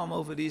I've come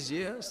over these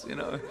years, you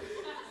know.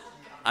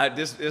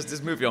 There's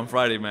this movie on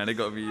Friday, man. It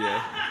got me,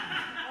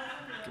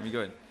 get me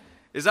going.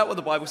 Is that what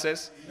the Bible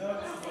says?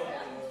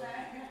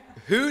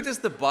 Who does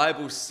the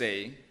Bible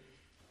say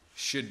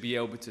should be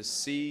able to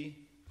see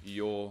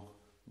your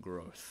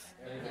growth?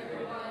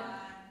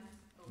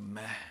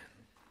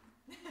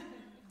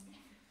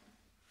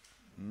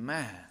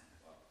 Man.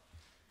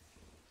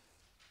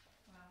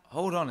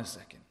 Hold on a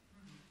second.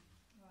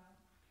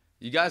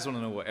 You guys want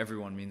to know what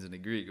everyone means in the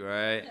Greek,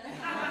 right?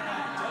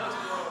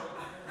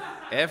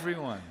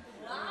 Everyone.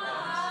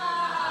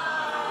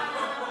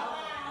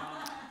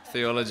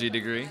 Theology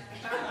degree.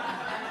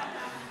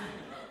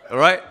 All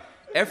right?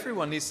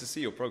 Everyone needs to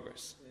see your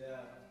progress.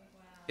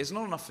 It's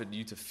not enough for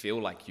you to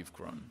feel like you've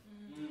grown.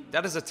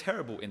 That is a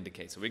terrible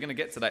indicator. We're going to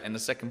get to that in the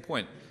second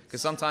point,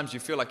 because sometimes you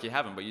feel like you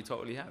haven't, but you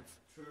totally have.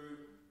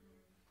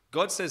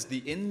 God says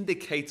the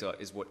indicator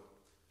is what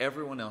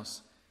everyone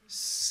else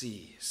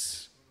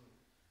sees.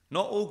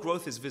 Not all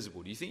growth is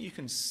visible. Do you think you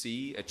can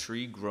see a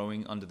tree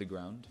growing under the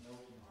ground?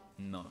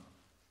 No.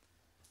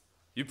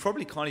 You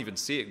probably can't even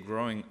see it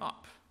growing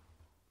up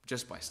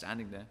just by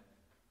standing there.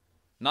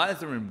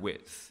 Neither in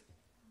width.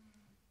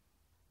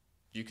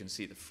 You can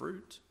see the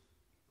fruit.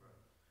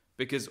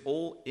 Because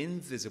all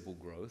invisible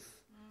growth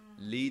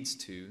leads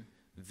to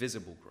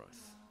visible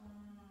growth.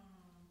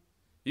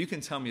 You can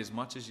tell me as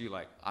much as you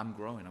like, I'm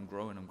growing.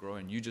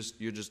 You're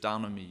just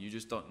down on me. You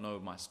just don't know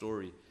my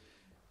story.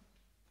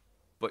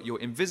 But your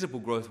invisible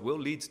growth will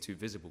lead to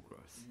visible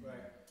growth. Right.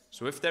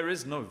 So if there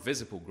is no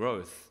visible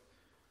growth,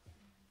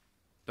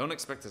 don't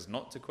expect us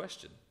not to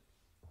question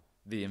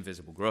the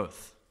invisible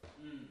growth.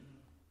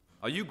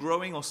 Are you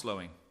growing or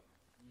slowing?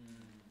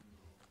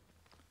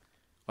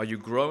 Are you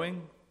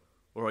growing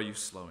or are you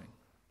slowing?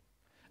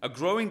 A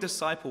growing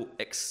disciple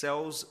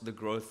excels the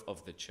growth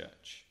of the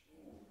church.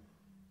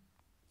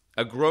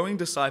 A growing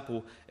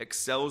disciple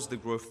excels the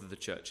growth of the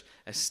church.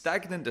 A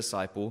stagnant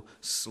disciple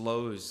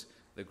slows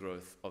the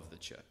growth of the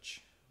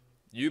church.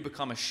 You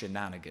become a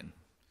shenanigan.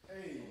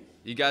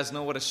 You guys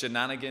know what a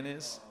shenanigan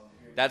is?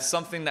 That's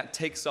something that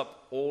takes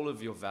up all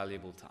of your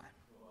valuable time.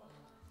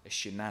 A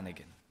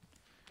shenanigan.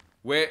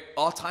 Where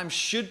our time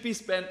should be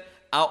spent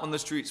out on the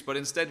streets, but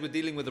instead we're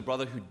dealing with a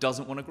brother who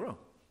doesn't want to grow.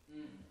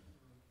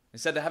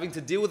 Instead of having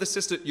to deal with a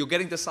sister, you're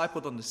getting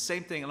discipled on the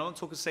same thing. And I'm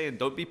not saying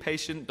don't be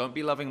patient, don't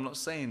be loving. I'm not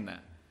saying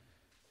that.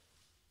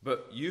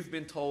 But you've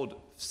been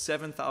told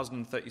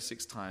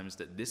 7,036 times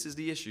that this is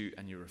the issue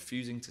and you're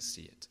refusing to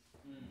see it.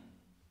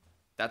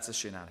 That's a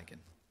shenanigan.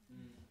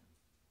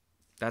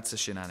 That's a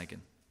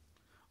shenanigan.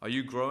 Are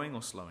you growing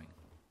or slowing?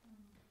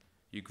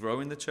 You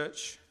growing the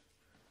church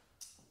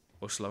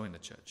or slowing the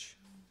church?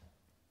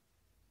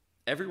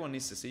 Everyone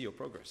needs to see your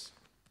progress.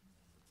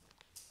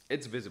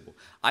 It's visible.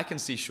 I can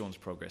see Sean's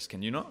progress.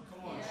 Can you not?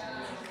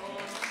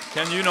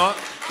 Can you not?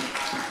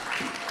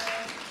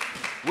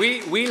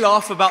 We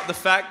laugh about the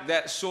fact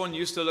that Sean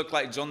used to look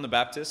like John the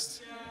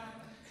Baptist.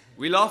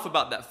 We laugh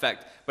about that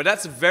fact. But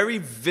that's very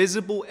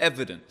visible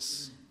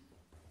evidence.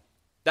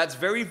 That's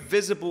very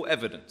visible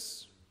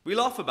evidence. We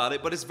laugh about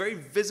it, but it's very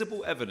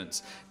visible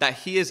evidence that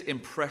he is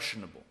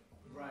impressionable.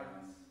 Right.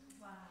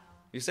 Wow.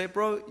 You say,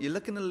 bro, you're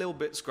looking a little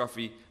bit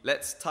scruffy.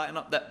 Let's tighten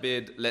up that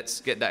beard. Let's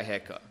get that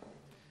haircut.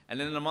 And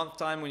then in a month's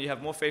time, when you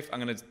have more faith,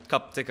 I'm going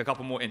to take a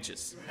couple more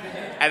inches.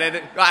 And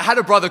then I had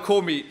a brother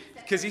call me,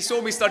 because he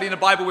saw me studying the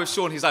Bible with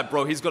Sean. He's like,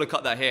 bro, he's got to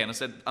cut that hair. And I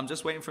said, I'm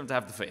just waiting for him to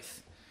have the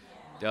faith.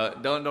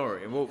 Don't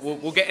worry.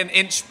 We'll get an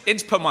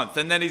inch per month,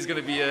 and then he's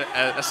going to be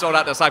a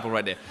sold-out disciple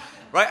right there.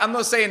 Right? I'm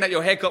not saying that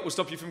your haircut will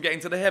stop you from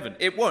getting to the heaven.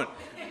 It won't.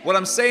 What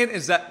I'm saying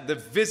is that the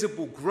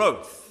visible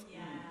growth,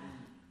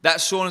 that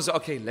Sean is,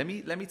 okay, let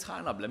me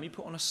tighten up. Let me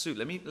put on a suit.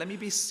 Let me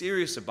be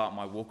serious about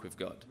my walk with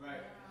God.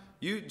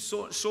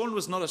 Sean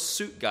was not a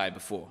suit guy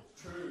before.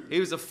 He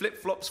was a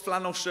flip-flops,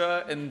 flannel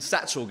shirt, and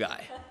satchel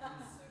guy.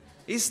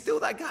 He's still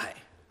that guy.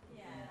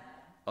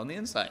 On the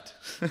inside.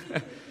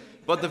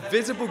 But the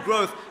visible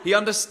growth, he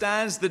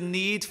understands the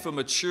need for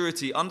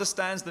maturity,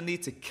 understands the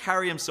need to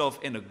carry himself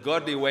in a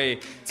godly way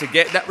to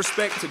get that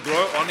respect, to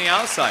grow on the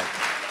outside.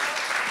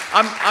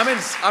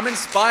 I'm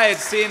inspired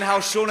seeing how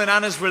Sean and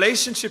Anna's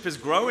relationship is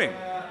growing.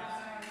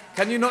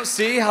 Can you not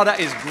see how that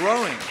is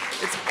growing?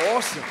 It's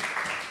awesome.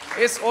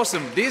 It's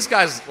awesome. These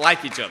guys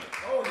like each other.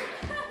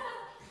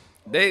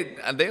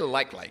 They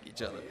like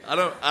each other. I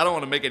don't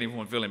want to make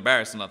anyone feel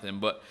embarrassed or nothing,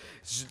 but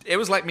it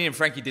was like me and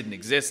Frankie didn't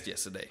exist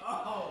yesterday.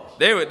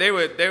 They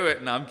were.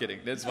 No, I'm kidding.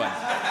 That's fine.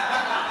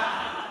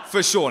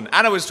 For Sean,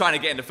 Anna was trying to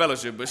get into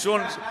fellowship, but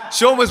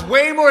Sean was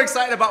way more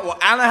excited about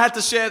what Anna had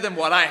to share than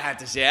what I had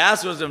to share.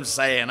 That's what I'm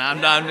saying.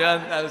 I'm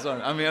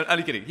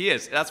only kidding. He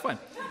is. That's fine.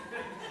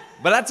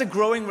 But that's a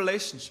growing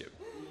relationship,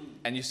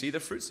 and you see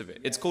the fruits of it.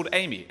 It's called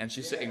Amy, and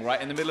she's sitting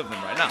right in the middle of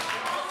them right now.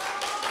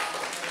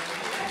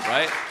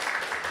 Right?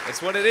 It's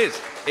what it is.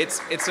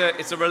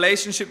 It's a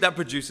relationship that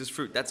produces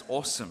fruit. That's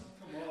awesome.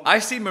 I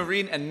see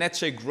Marine and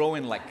Neche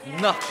growing like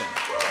nothing.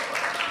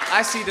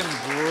 I see them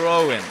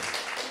growing.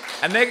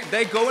 And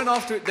they're going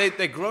after it.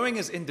 They're growing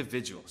as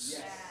individuals.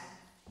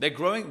 They're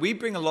growing. We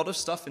bring a lot of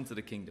stuff into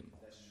the kingdom.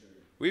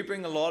 We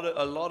bring a lot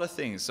of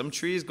things. Some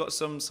trees got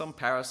some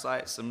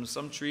parasites.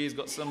 Some trees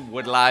got some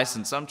wood lice,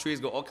 and some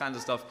trees got all kinds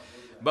of stuff.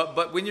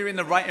 But when you're in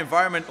the right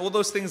environment, all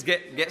those things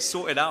get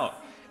sorted out.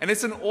 And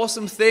it's an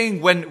awesome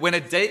thing when a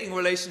dating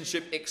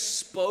relationship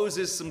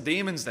exposes some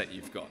demons that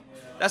you've got.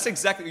 That's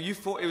exactly, you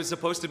thought it was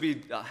supposed to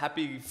be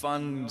happy,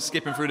 fun,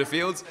 skipping through the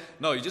fields.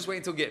 No, you just wait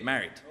until you get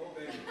married.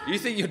 You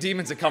think your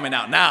demons are coming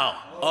out now.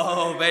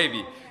 Oh,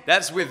 baby.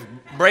 That's with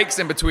breaks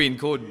in between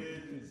called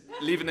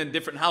living in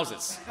different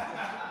houses.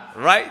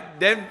 Right?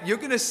 Then you're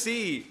going to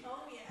see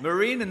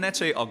Marine and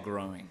Neche are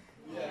growing.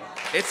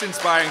 It's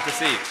inspiring to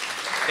see.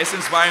 It's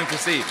inspiring to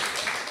see.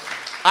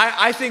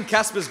 I think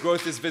Casper's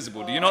growth is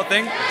visible. Do you not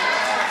think?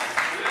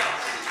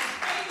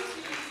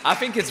 I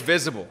think it's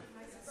visible.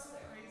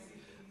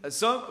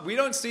 So we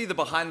don't see the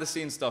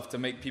behind-the-scenes stuff to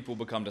make people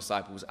become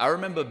disciples. I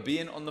remember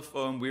being on the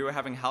phone. We were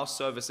having house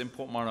service in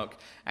Port Monarch,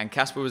 and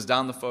Casper was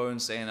down the phone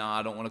saying,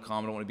 I don't want to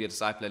come. I don't want to be a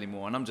disciple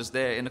anymore. And I'm just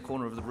there in the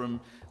corner of the room,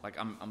 like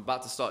I'm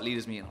about to start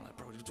leaders meeting. I'm like,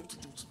 bro,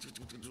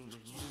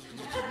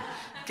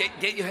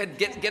 get your head,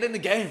 get in the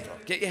game, bro.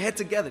 Get your head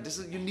together.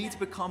 You need to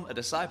become a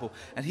disciple.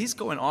 And he's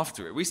going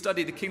after it. We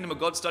studied the Kingdom of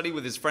God study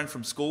with his friend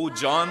from school,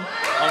 John,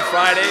 on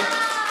Friday.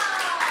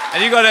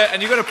 And you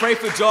gotta pray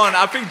for John.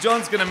 I think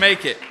John's gonna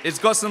make it.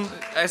 It's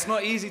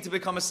not easy to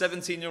become a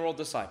 17-year-old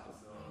disciple.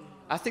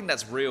 I think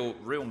that's real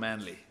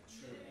manly.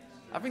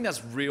 I think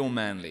that's real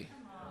manly.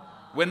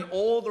 When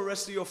all the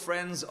rest of your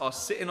friends are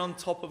sitting on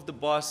top of the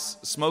bus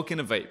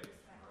smoking a vape.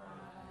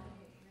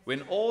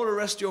 When all the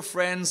rest of your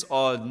friends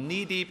are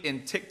knee-deep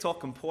in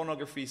TikTok and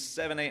pornography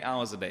 7-8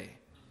 hours a day.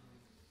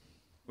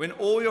 When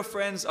all your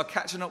friends are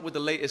catching up with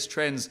the latest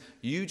trends,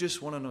 you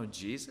just want to know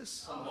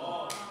Jesus?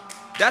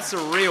 That's a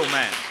real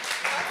man.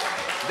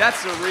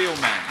 That's a real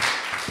man.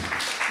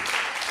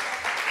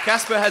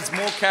 Casper has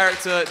more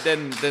character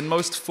than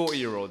most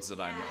 40-year-olds that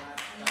I know.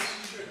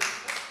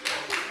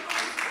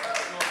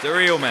 The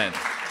real man.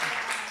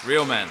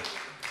 Real man.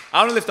 I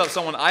want to lift up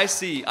someone I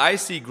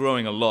see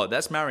growing a lot.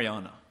 That's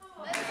Mariana.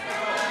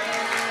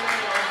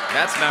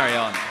 That's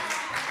Mariana.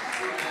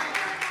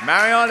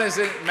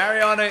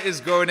 Mariana is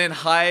growing in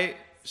height.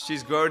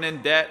 She's growing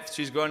in depth.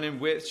 She's growing in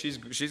width. She's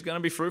going to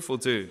be fruitful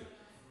too.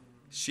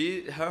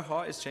 Her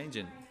heart is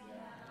changing.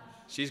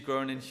 She's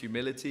growing in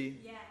humility.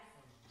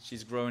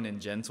 She's growing in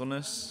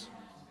gentleness.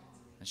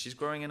 And she's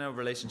growing in her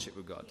relationship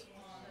with God.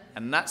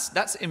 And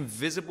that's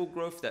invisible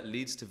growth that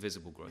leads to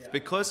visible growth.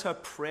 Because her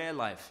prayer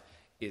life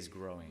is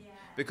growing.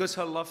 Because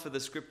her love for the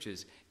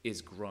scriptures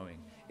is growing.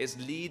 It's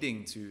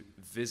leading to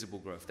visible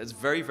growth. That's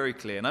very, very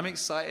clear. And I'm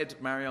excited,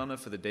 Mariana,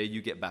 for the day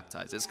you get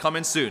baptized. It's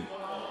coming soon.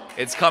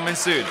 It's coming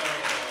soon.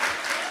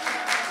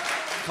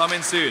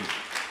 Coming soon.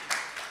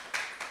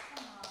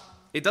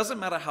 It doesn't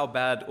matter how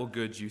bad or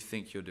good you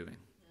think you're doing.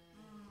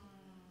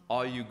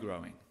 Are you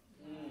growing?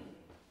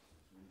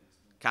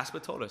 Casper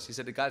told us, he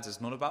said, guys, it's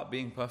not about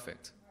being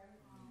perfect.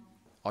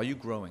 Are you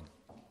growing?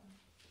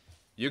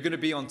 You're going to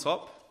be on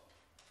top,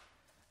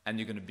 and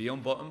you're going to be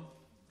on bottom,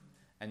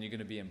 and you're going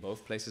to be in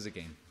both places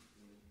again.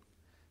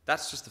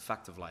 That's just the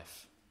fact of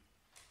life.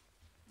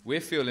 We're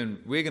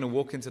going to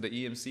walk into the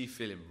EMC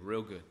feeling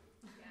real good.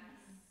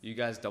 You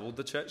guys doubled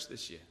the church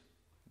this year.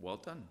 Well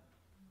done.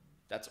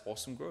 That's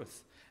awesome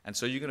growth. And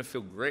so you're going to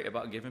feel great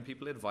about giving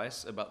people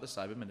advice about the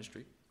cyber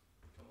ministry.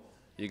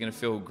 You're going to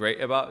feel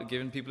great about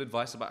giving people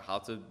advice about how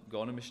to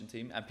go on a mission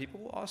team. And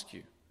people will ask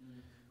you.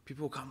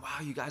 People will come,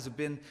 wow, you guys have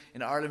been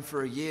in Ireland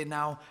for a year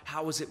now.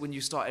 How was it when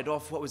you started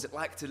off? What was it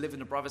like to live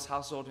in a brother's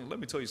household? And let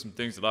me tell you some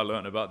things that I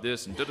learned about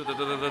this. And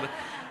da-da-da-da-da-da.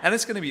 And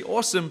it's going to be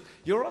awesome.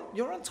 You're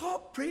on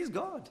top. Praise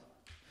God.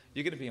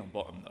 You're going to be on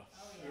bottom, though.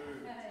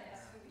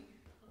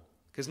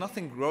 Because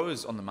nothing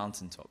grows on the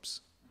mountaintops.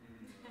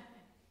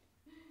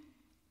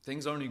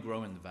 Things only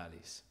grow in the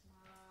valleys.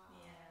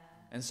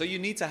 And so you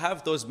need to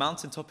have those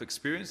mountaintop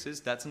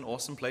experiences. That's an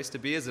awesome place to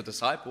be as a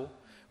disciple,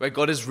 where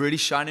God is really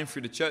shining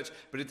through the church.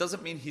 But it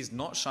doesn't mean he's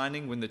not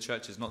shining when the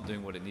church is not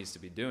doing what it needs to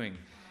be doing.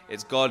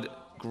 It's God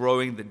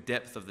growing the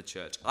depth of the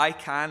church. I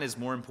can is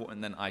more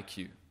important than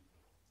IQ.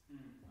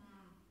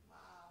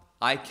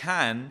 I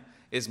can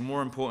is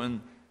more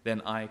important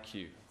than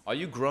IQ. Are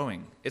you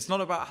growing? It's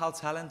not about how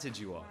talented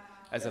you are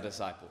as a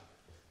disciple.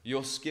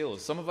 Your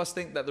skills. Some of us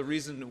think that the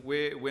reason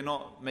we're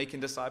not making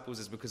disciples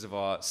is because of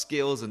our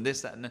skills and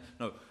this, that, and that.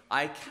 No,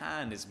 I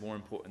can is more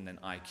important than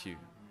IQ.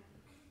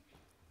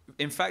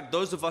 In fact,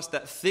 those of us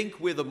that think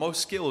we're the most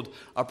skilled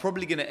are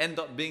probably going to end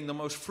up being the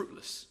most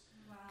fruitless.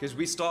 Because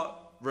we start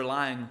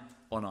relying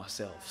on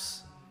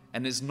ourselves.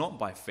 And it's not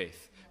by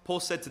faith. Paul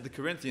said to the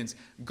Corinthians,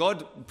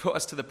 God put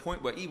us to the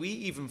point where we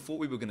even thought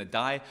we were going to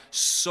die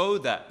so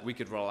that we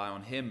could rely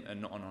on him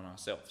and not on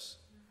ourselves.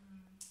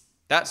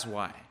 That's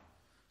why.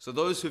 So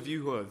those of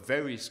you who are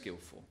very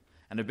skillful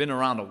and have been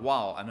around a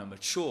while and are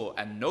mature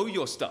and know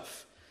your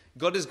stuff,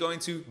 God is going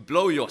to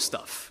blow your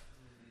stuff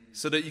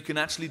so that you can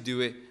actually do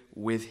it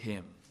with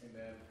him.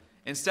 Amen.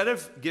 Instead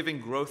of giving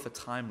growth a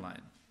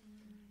timeline,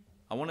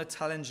 I want to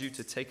challenge you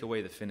to take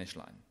away the finish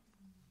line.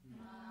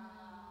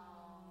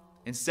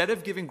 Instead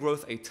of giving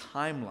growth a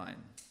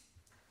timeline,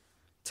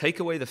 take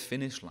away the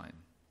finish line.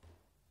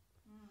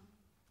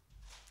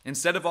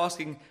 Instead of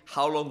asking,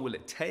 how long will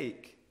it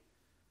take?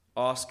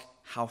 Ask,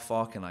 how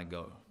far can I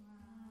go?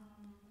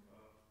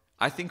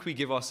 I think we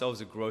give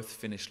ourselves a growth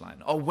finish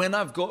line. Oh, when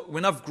I've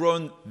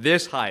grown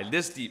this high,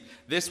 this deep,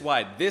 this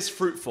wide, this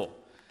fruitful.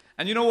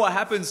 And you know what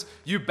happens?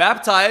 You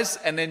baptize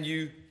and then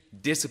you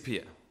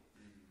disappear.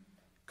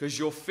 Because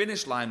your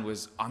finish line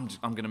was, I'm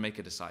going to make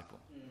a disciple.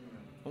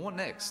 And what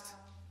next?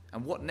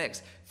 And what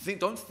next?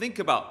 Don't think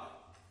about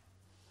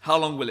how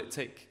long will it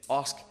take.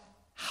 Ask,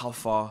 how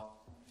far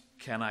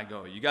can I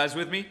go? You guys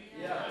with me?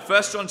 Yeah.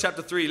 1 John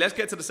chapter 3. Let's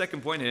get to the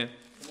second point here.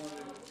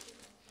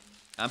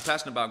 I'm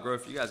passionate about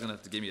growth. You guys are going to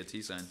have to give me a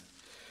T sign.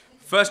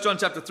 1 John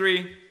chapter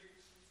 3.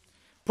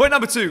 Point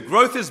number 2.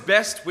 Growth is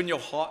best when your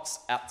heart's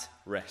at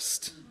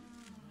rest.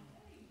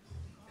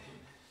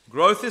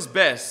 Growth is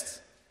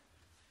best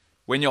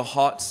when your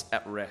heart's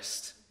at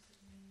rest.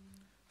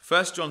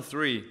 1 John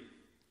 3,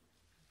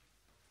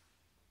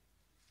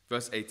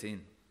 verse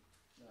 18.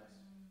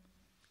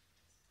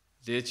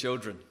 Dear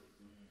children,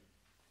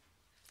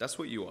 that's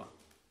what you are.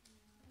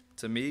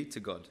 To me, to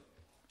God.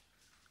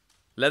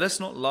 Let us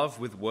not love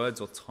with words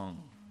or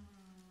tongue,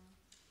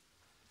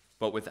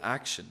 but with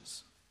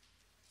actions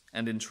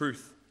and in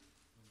truth.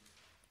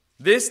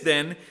 This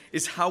then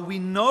is how we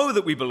know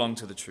that we belong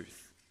to the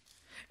truth,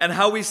 and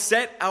how we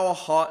set our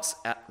hearts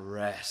at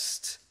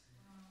rest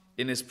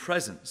in his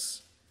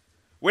presence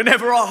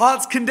whenever our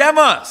hearts condemn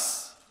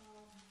us.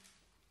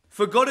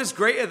 For God is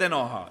greater than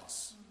our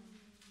hearts,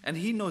 and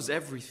he knows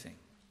everything.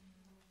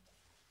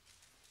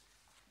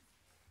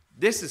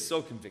 This is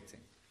so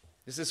convicting.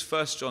 This is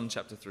 1 John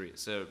chapter 3.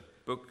 It's a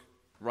book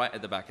right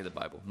at the back of the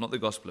Bible, not the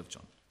Gospel of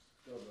John.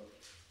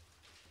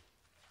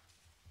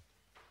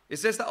 It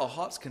says that our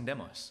hearts condemn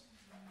us.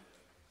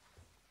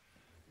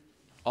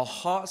 Our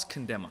hearts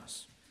condemn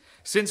us.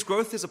 Since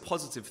growth is a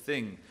positive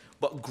thing,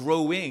 but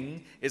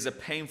growing is a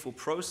painful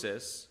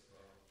process,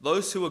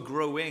 those who are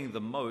growing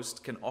the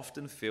most can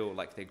often feel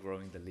like they're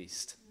growing the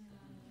least.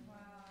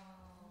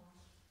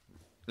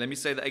 Let me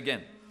say that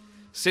again.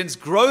 Since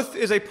growth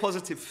is a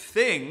positive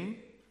thing,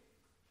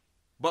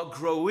 but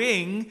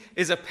growing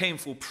is a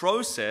painful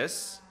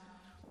process,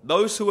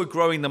 those who are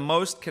growing the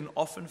most can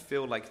often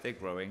feel like they're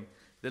growing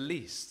the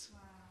least.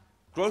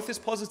 Growth is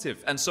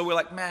positive, and so we're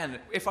like, man,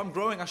 if I'm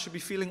growing, I should be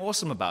feeling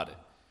awesome about it.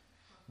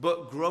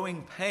 But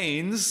growing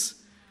pains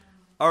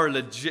are a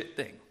legit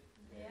thing.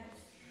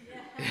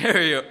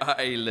 They are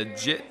a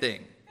legit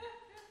thing.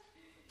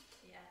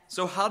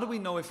 So how do we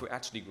know if we're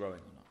actually growing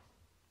or not?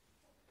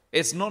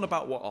 It's not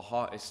about what our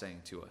heart is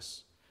saying to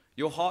us.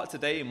 Your heart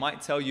today might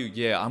tell you,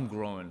 yeah, I'm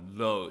growing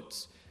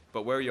loads.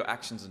 But where are your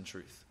actions and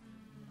truth?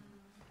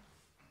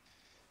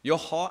 Your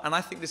heart, and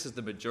I think this is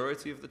the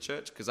majority of the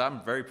church, because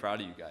I'm very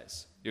proud of you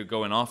guys. You're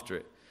going after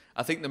it.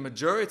 I think the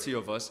majority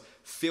of us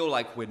feel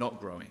like we're not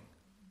growing.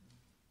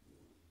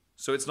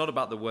 So it's not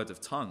about the words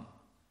of tongue,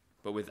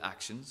 but with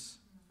actions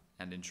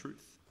and in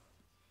truth.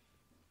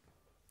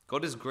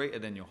 God is greater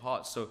than your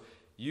heart. So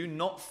you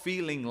not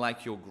feeling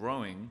like you're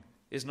growing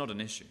is not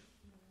an issue.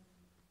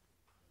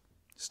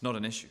 It's not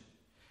an issue.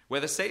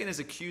 Whether Satan is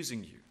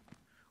accusing you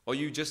or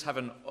you just have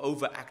an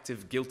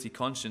overactive, guilty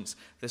conscience,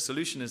 the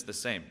solution is the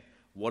same.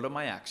 What are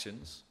my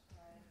actions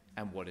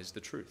and what is the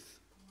truth?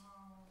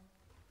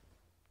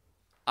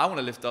 I want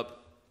to lift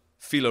up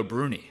Philo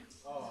Bruni.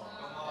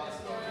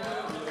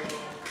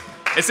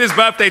 It's his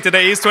birthday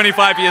today. He's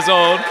 25 years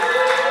old.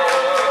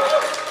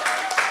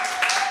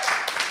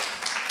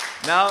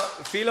 Now,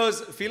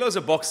 Philo's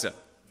a boxer.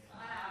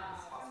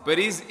 But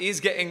he's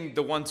getting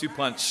the 1-2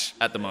 punch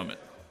at the moment.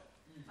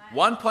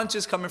 One punch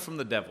is coming from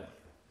the devil.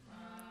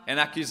 An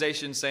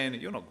accusation saying that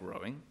you're not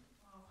growing.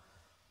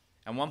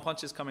 And one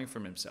punch is coming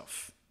from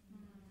himself.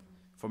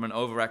 From an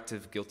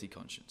overactive, guilty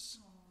conscience.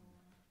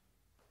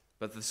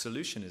 But the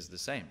solution is the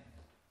same.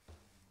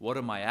 What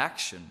are my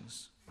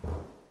actions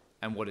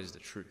and what is the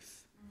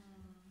truth?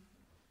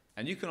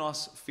 And you can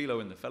ask Philo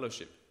in the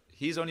fellowship.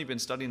 He's only been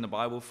studying the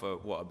Bible for,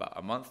 about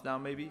a month now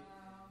maybe?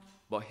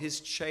 But his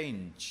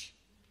change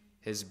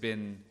has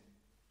been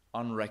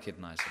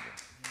unrecognizable.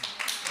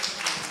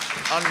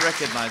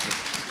 Unrecognizable.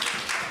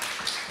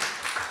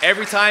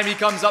 Every time he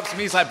comes up to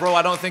me, he's like, bro,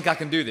 I don't think I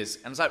can do this.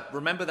 And it's like,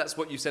 remember that's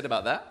what you said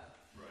about that?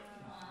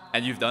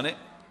 And you've done it.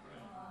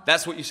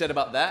 That's what you said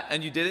about that,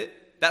 and you did it.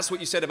 That's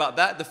what you said about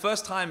that. The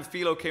first time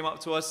Philo came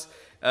up to us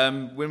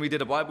when we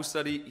did a Bible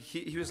study,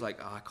 he was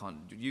like, I can't.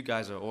 You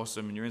guys are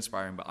awesome and you're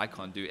inspiring, but I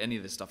can't do any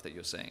of the stuff that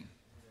you're saying.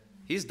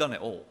 He's done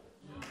it all.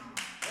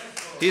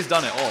 He's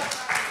done it all.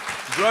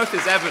 The growth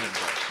is evident.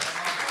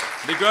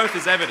 The growth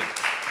is evident.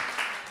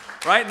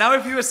 Right? Now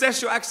if you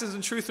assess your actions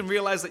and truth and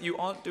realize that you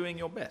aren't doing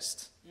your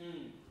best,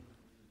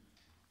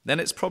 then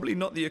it's probably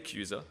not the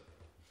accuser.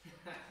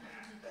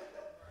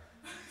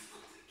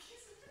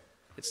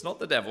 It's not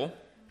the devil.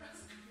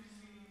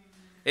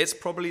 It's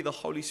probably the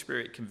Holy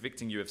Spirit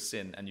convicting you of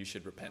sin and you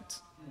should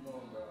repent.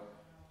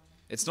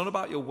 It's not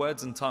about your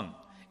words and tongue.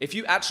 If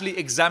you actually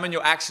examine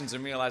your actions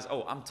and realize,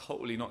 oh, I'm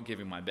totally not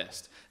giving my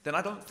best, then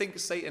I don't think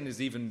Satan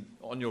is even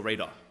on your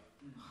radar.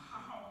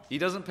 He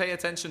doesn't pay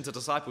attention to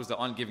disciples that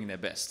aren't giving their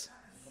best.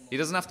 He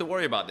doesn't have to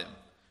worry about them.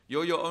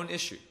 You're your own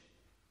issue.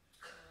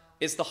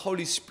 It's the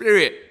Holy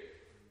Spirit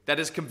that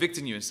is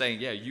convicting you and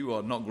saying, yeah, you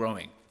are not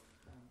growing.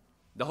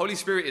 The Holy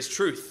Spirit is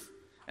truth.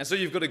 And so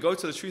you've got to go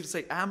to the truth and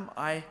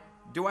say,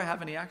 do I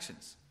have any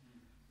actions?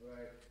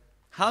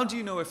 How do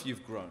you know if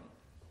you've grown?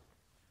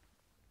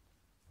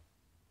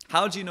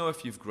 How do you know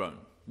if you've grown?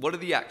 What are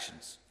the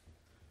actions?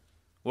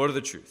 What are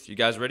the truth? You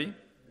guys ready?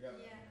 Yeah.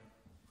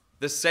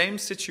 The same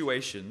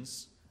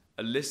situations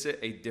elicit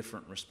a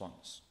different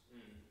response.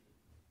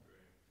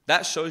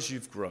 That shows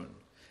you've grown.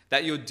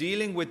 That you're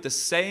dealing with the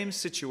same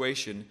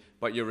situation,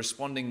 but you're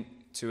responding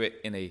to it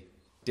in a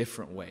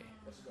different way.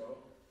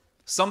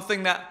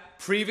 Something that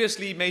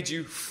previously made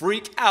you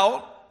freak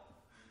out,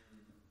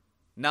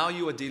 now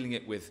you are dealing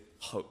it with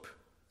hope.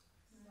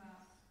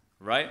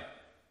 Right?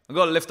 I've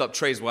got to lift up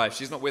Trey's wife.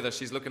 She's not with us.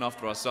 She's looking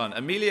after our son.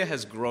 Amelia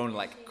has grown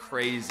like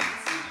crazy.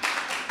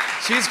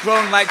 She's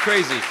grown like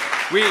crazy.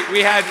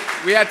 We had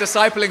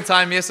discipling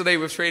time yesterday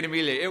with Trey and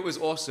Amelia. It was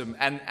awesome.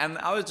 And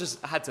I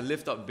had to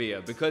lift up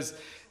Bia because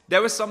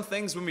there were some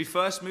things when we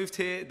first moved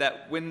here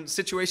that when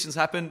situations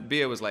happened,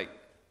 Bia was like,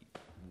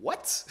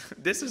 what?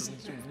 This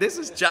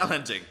is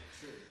challenging.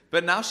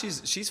 But now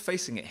she's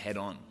facing it head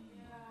on.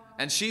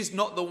 And she's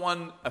not the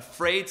one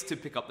afraid to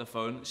pick up the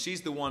phone.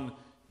 She's the one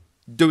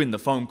doing the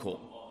phone call.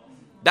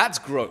 That's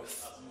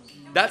growth.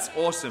 That's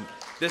awesome.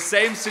 The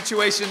same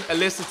situation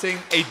eliciting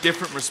a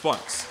different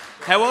response.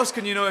 How else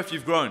can you know if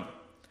you've grown?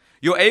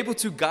 You're able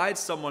to guide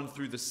someone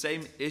through the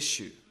same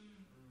issue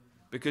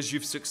because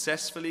you've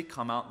successfully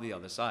come out the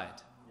other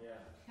side.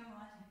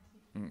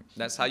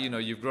 That's how you know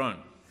you've grown,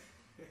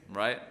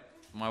 right?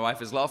 My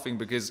wife is laughing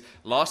because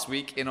last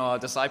week in our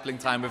discipling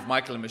time with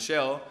Michael and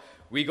Michelle,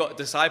 we got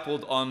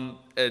discipled on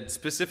a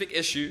specific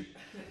issue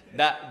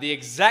that the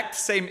exact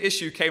same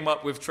issue came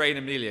up with Trey and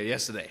Amelia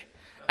yesterday.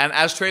 And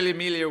as Trey and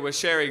Amelia were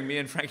sharing, me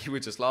and Frankie were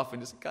just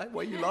laughing. Just, guy,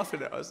 why are you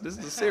laughing at us? This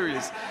is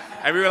serious.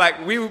 And we were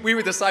like, we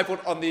were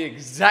discipled on the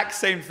exact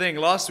same thing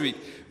last week.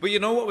 But you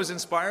know what was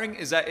inspiring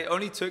is that it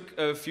only took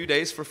a few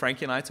days for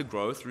Frankie and I to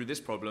grow through this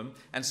problem.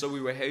 And so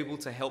we were able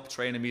to help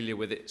Trey and Amelia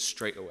with it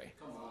straight away.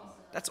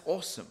 That's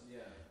awesome.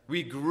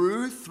 We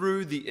grew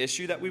through the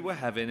issue that we were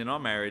having in our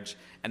marriage,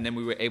 and then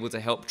we were able to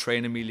help Trey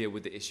and Amelia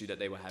with the issue that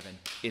they were having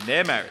in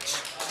their marriage.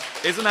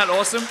 Isn't that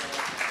awesome?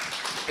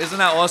 Isn't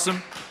that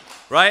awesome?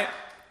 Right?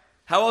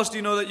 How else do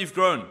you know that you've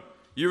grown?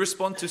 You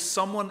respond to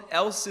someone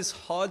else's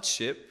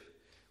hardship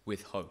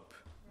with hope.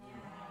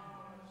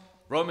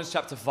 Romans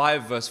chapter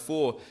 5 verse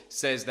 4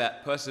 says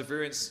that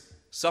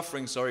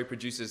suffering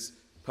produces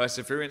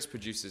perseverance,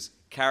 produces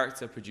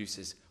character,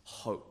 produces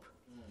hope.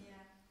 Yeah.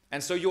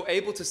 And so you're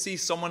able to see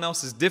someone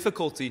else's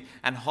difficulty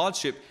and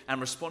hardship and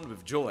respond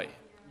with joy.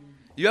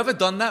 You ever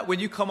done that when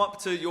you come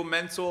up to your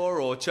mentor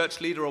or church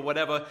leader or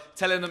whatever,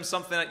 telling them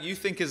something that you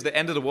think is the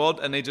end of the world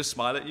and they just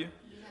smile at you?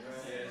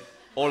 Yes.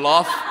 Or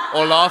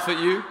laugh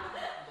at you?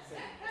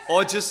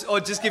 Or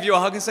just give you a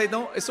hug and say,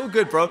 no, it's all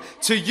good, bro.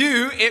 To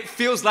you, it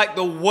feels like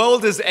the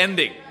world is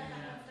ending.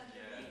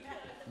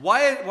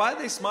 Why are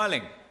they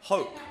smiling?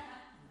 Hope.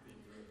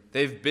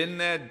 They've been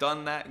there,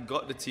 done that,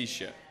 got the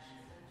t-shirt.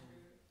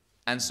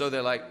 And so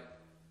they're like,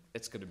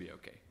 it's going to be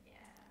okay.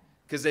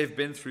 Because they've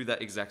been through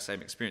that exact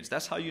same experience.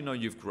 That's how you know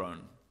you've grown.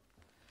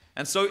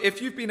 And so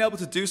if you've been able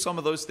to do some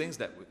of those things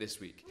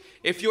this week,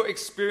 if you're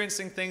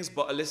experiencing things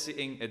but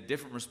eliciting a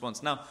different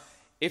response. Now,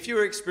 if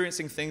you're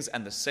experiencing things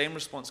and the same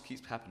response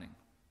keeps happening,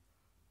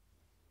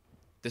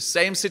 the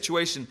same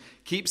situation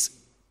keeps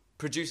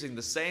producing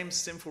the same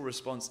sinful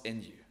response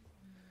in you,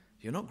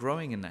 you're not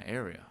growing in that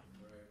area.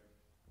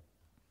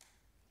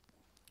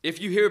 If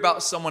you hear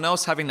about someone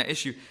else having that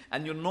issue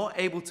and you're not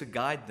able to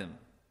guide them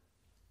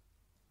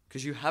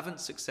because you haven't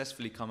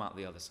successfully come out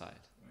the other side,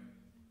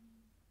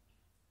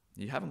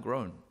 you haven't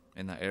grown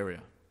in that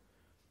area.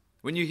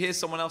 When you hear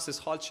someone else's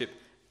hardship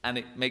and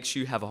it makes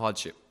you have a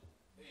hardship,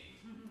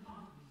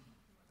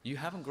 you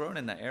haven't grown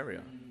in that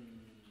area.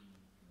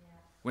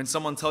 When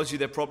someone tells you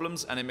their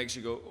problems and it makes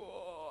you go,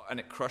 oh, and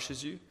it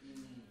crushes you,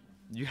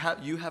 you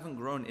haven't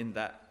grown in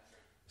that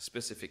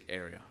specific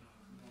area.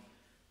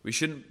 We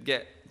shouldn't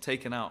get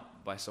taken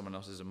out by someone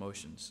else's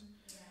emotions.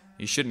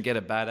 You shouldn't get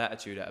a bad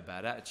attitude at a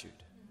bad attitude.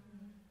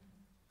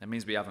 That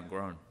means we haven't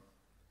grown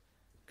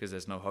because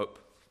there's no hope.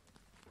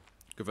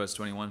 Look at verse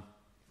 21.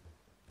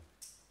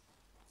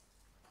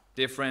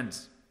 Dear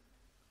friends,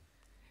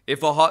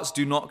 if our hearts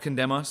do not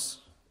condemn us,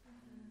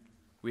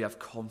 we have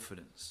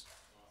confidence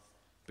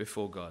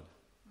before God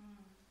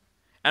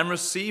and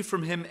receive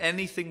from him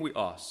anything we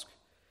ask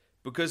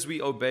because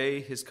we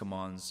obey his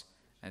commands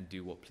and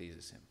do what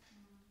pleases him.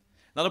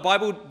 Now, the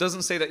Bible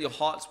doesn't say that your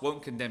hearts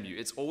won't condemn you.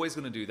 It's always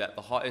going to do that.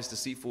 The heart is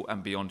deceitful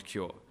and beyond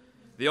cure.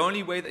 The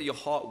only way that your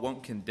heart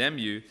won't condemn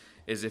you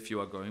is if you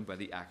are going by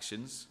the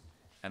actions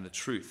and the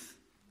truth.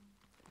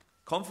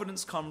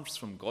 Confidence comes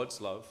from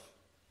God's love,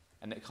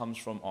 and it comes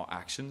from our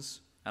actions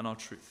and our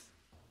truth.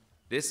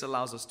 This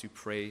allows us to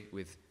pray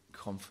with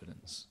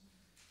confidence,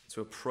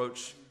 to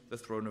approach the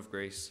throne of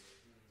grace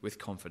with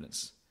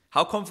confidence.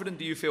 How confident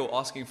do you feel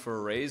asking for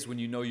a raise when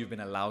you know you've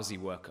been a lousy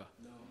worker?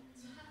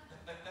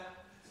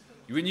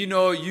 When you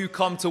know you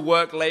come to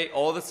work late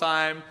all the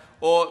time,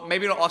 or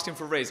maybe not asking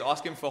for a raise,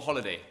 asking for a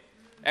holiday,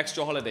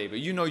 extra holiday, but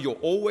you know you're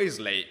always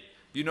late,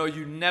 you know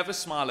you never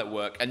smile at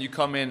work, and you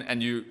come in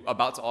and you're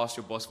about to ask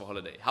your boss for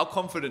holiday. How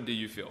confident do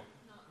you feel?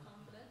 Not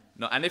confident.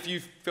 No, and if you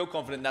feel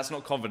confident, that's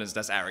not confidence,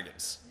 that's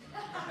arrogance.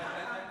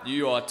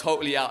 You are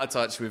totally out of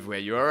touch with where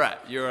you are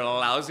at. You're a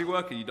lousy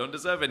worker, you don't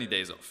deserve any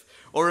days off.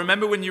 Or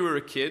remember when you were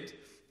a kid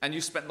and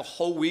you spent the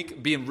whole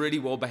week being really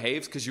well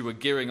behaved because you were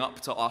gearing up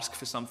to ask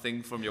for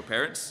something from your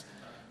parents?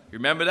 You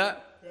remember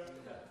that?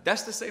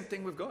 That's the same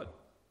thing with God.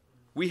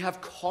 We have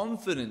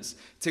confidence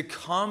to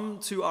come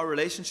to our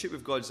relationship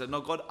with God and say,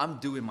 no, God, I'm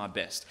doing my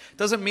best.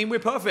 Doesn't mean we're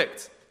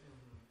perfect.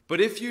 But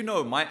if you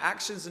know my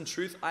actions and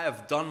truth, I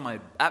have done my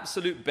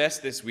absolute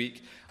best this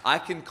week, I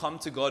can come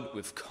to God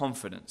with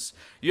confidence.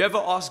 You ever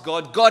ask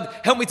God, God,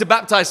 help me to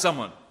baptize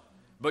someone,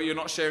 but you're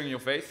not sharing your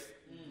faith?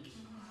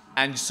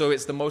 And so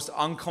it's the most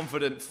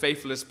unconfident,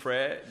 faithless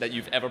prayer that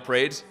you've ever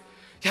prayed.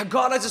 Yeah,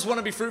 God, I just want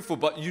to be fruitful.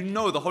 But you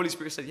know the Holy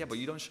Spirit said, yeah, but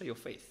you don't share your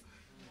faith.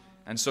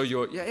 And so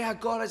you're, yeah,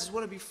 God, I just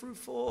want to be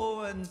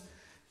fruitful. And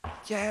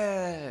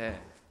yeah.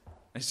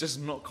 It's just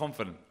not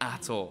confident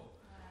at all.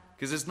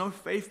 Because there's no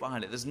faith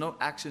behind it. There's no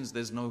actions.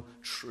 There's no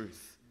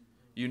truth.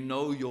 You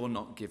know you're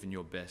not giving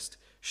your best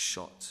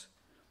shot.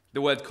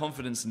 The word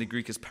confidence in the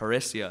Greek is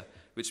parousia,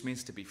 which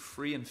means to be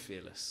free and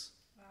fearless.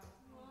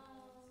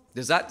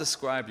 Does that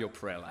describe your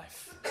prayer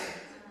life?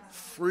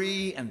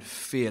 Free and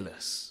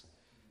fearless.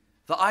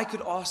 That I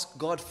could ask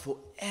God for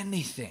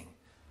anything.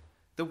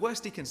 The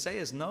worst he can say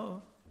is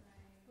no.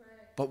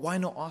 But why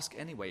not ask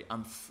anyway?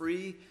 I'm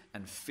free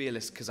and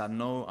fearless because I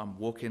know I'm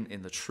walking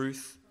in the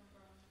truth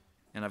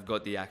and I've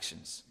got the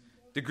actions.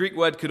 The Greek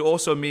word could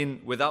also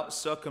mean without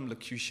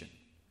circumlocution.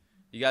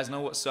 You guys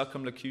know what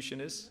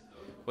circumlocution is?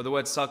 Well, the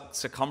word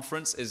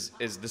circumference is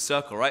the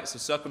circle, right? So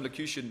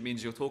circumlocution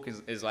means your talk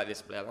is like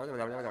this.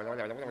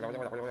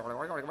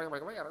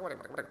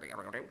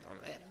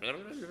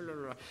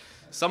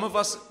 Some of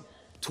us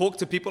talk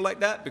to people like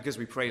that because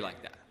we pray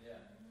like that.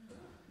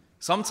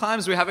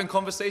 Sometimes we're having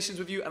conversations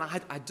with you and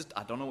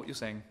I don't know what you're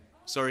saying.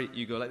 Sorry,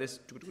 you go like this.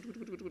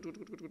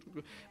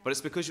 But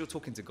it's because you're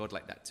talking to God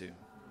like that too.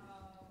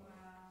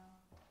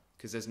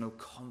 Because there's no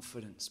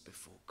confidence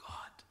before God.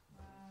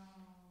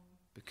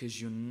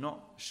 Because you're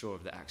not sure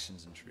of the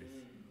actions and truth.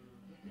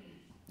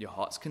 Your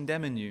heart's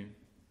condemning you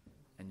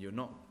and you're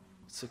not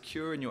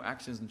secure in your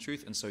actions and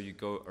truth. And so you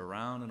go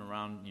around and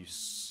around, you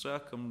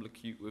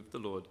circumlocute with the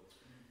Lord.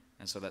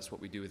 And so that's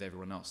what we do with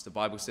everyone else. The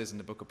Bible says in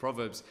the book of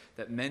Proverbs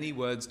that many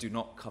words do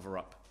not cover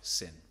up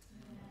sin.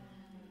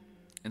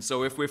 And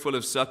so if we're full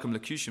of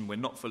circumlocution, we're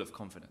not full of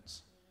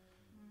confidence.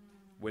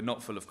 We're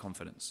not full of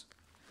confidence.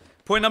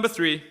 Point number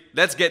 3,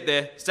 let's get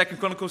there. 2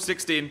 Chronicles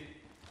 16.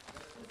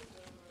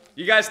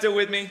 You guys still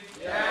with me?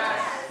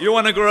 Yes. You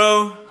want to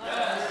grow?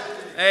 Yes.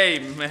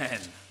 Amen.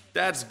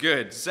 That's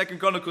good. 2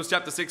 Chronicles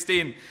chapter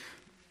 16.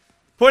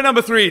 Point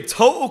number 3,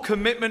 total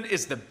commitment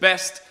is the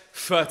best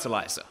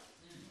fertilizer.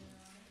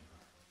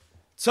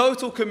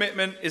 Total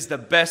commitment is the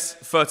best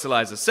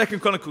fertilizer. 2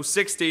 Chronicles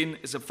 16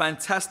 is a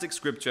fantastic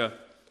scripture.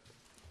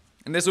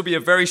 And this will be a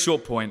very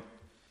short point.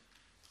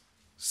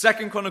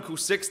 2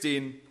 Chronicles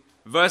 16,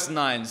 verse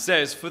 9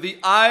 says, "For the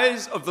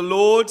eyes of the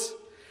Lord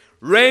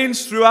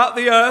range throughout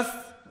the earth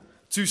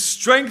to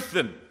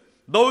strengthen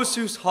those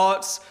whose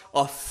hearts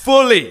are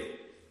fully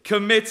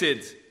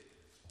committed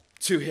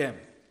to Him."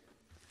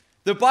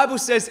 The Bible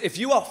says if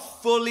you are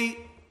fully,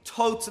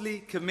 totally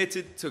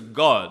committed to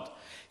God,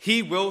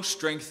 He will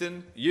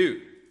strengthen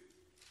you.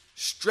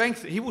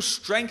 He will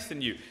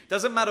strengthen you.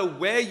 Doesn't matter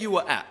where you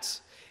are at.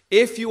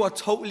 If you are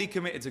totally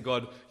committed to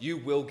God, you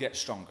will get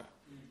stronger.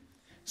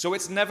 So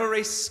it's never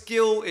a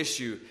skill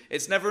issue.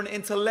 It's never an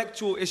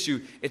intellectual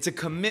issue. It's a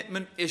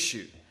commitment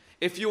issue.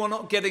 If you are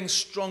not getting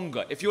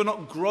stronger, if you're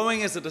not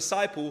growing as a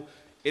disciple,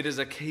 it is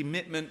a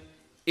commitment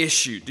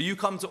issue. Do you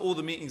come to all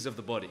the meetings of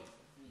the body?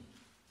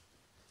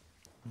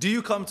 Do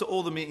you come to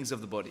all the meetings of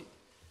the body?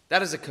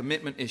 That is a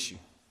commitment issue.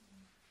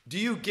 Do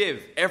you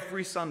give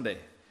every Sunday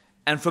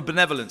and for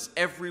benevolence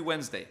every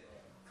Wednesday?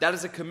 That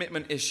is a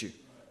commitment issue.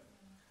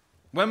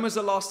 When was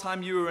the last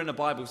time you were in a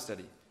Bible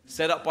study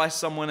set up by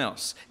someone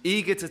else,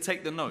 eager to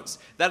take the notes?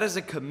 That is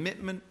a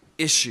commitment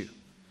issue.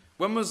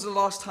 When was the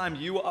last time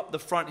you were up the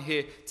front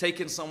here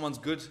taking someone's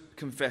good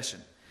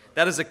confession?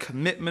 That is a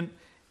commitment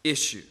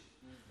issue.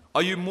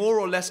 Are you more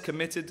or less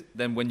committed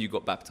than when you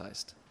got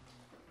baptized?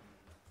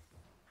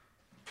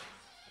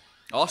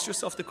 Ask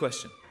yourself the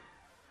question.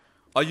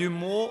 Are you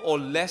more or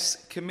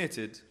less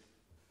committed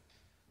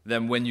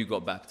than when you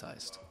got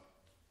baptized?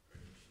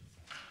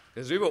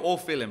 Because we were all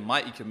feeling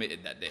mighty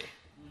committed that day.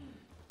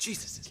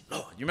 Jesus is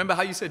Lord. You remember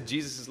how you said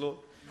Jesus is Lord?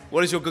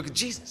 What is your good?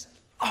 Jesus.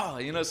 Oh,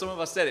 you know, some of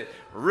us said it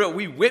real.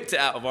 We whipped it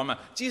out of our mouth.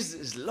 Jesus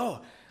is Lord.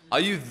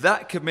 Are you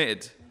that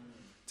committed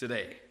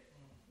today?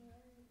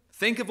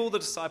 Think of all the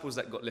disciples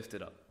that got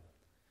lifted up.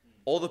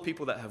 All the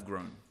people that have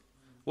grown.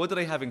 What do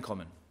they have in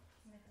common?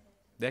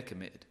 They're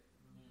committed.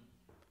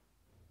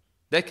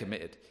 They're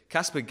committed.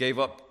 Casper gave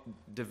up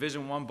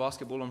Division 1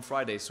 basketball on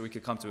Friday so we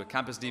could come to a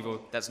campus Devo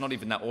that's not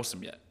even that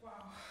awesome yet.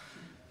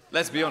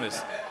 Let's be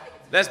honest.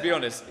 Let's be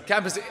honest.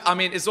 Campus, I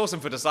mean, it's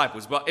awesome for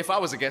disciples, but if I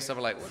was a guest, I'd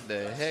be like, what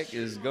the heck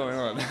is going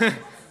on?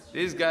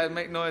 These guys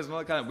make noise and all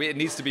that kind of... It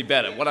needs to be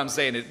better. What I'm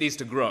saying, it needs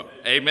to grow.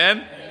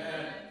 Amen?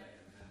 Amen.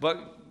 But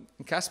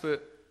Casper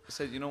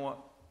said, you know what?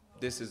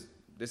 This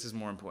is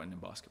more important than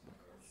basketball.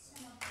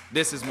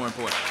 This is more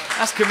important.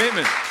 That's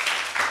commitment.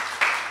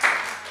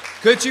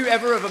 Could you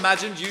ever have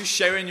imagined you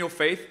sharing your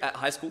faith at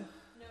high school?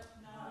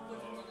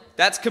 No.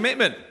 That's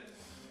commitment.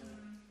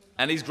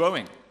 And he's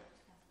growing.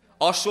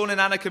 Are Sean and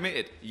Anna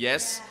committed?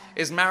 Yes.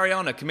 Is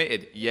Mariana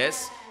committed?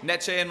 Yes.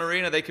 Neche and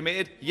Marina, they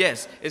committed?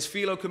 Yes. Is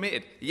Philo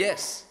committed?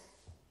 Yes.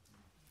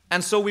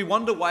 And so we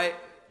wonder why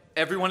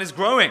everyone is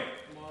growing.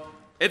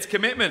 It's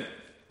commitment.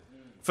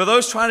 For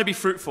those trying to be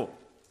fruitful,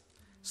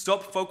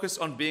 stop focus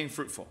on being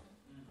fruitful.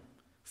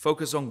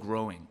 Focus on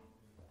growing.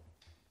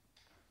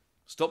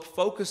 Stop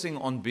focusing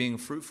on being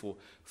fruitful.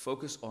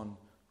 Focus on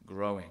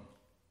growing.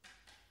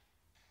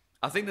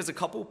 I think there's a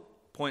couple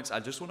points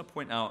I just want to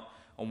point out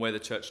on where the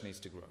church needs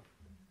to grow.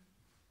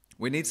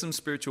 We need some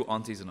spiritual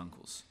aunties and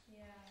uncles.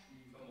 Yeah.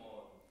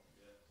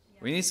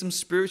 We need some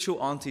spiritual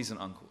aunties and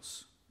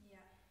uncles. Yeah.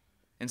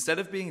 Instead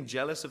of being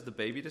jealous of the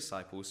baby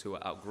disciples who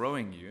are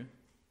outgrowing you,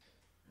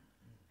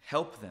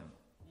 help them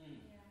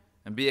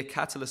and be a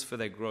catalyst for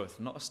their growth,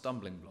 not a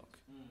stumbling block.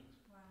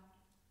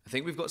 I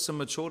think we've got some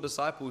mature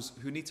disciples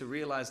who need to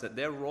realize that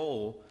their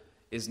role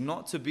is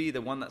not to be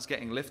the one that's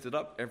getting lifted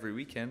up every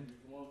weekend.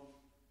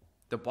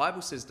 The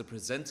Bible says the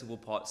presentable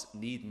parts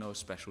need no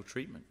special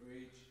treatment.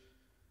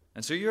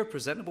 And so you're a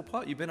presentable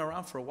part. You've been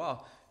around for a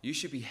while. You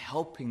should be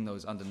helping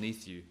those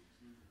underneath you,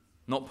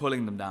 not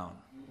pulling them down.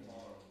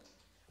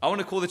 I want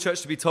to call the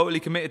church to be totally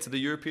committed to the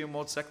European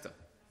world sector.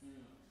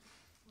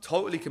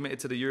 Totally committed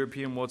to the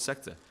European world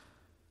sector.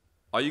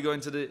 Are you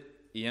going to the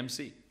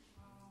EMC?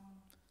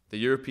 The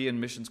European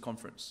Missions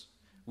Conference.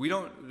 When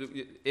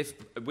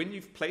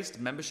you've placed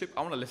membership,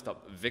 I want to lift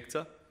up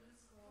Victor.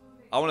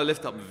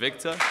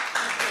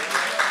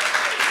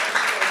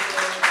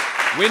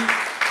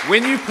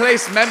 When you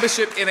place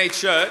membership in a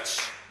church,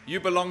 you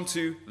belong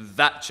to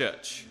that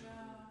church.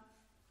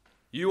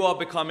 You are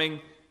becoming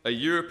a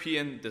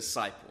European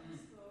disciple.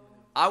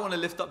 I want to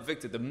lift up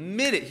Victor. The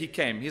minute he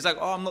came, he's like,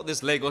 oh, I'm not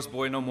this Lagos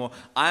boy no more.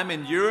 I'm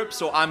in Europe,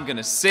 so I'm going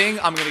to sing.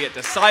 I'm going to get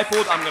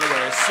discipled. I'm going to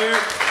wear a suit.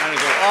 I'm going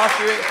to go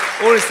after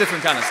it. All this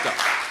different kind of stuff.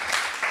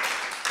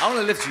 I want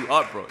to lift you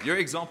up, bro. Your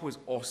example is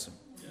awesome.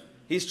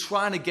 He's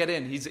trying to get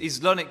in.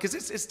 He's learning, because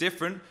it's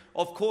different.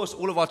 Of course,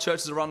 all of our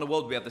churches around the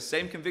world, we have the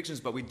same convictions,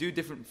 but we do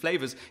different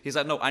flavors. He's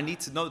like, no, I need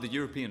to know the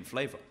European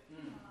flavor,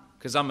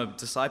 because I'm a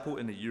disciple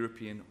in the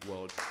European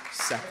world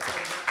sector.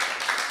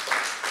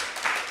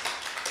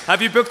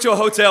 Have you booked your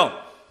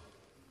hotel?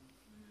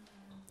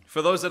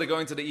 For those that are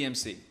going to the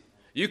EMC,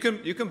 you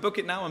can book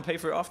it now and pay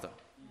for it after.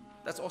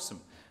 That's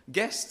awesome.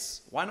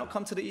 Guests, why not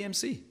come to the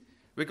EMC?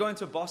 We're going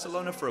to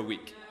Barcelona for a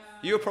week.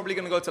 You're probably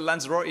going to go to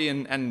Lanzarote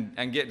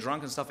and get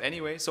drunk and stuff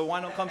anyway, so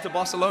why not come to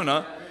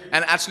Barcelona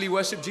and actually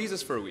worship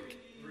Jesus for a week?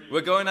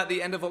 We're going at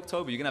the end of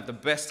October. You're going to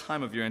have the best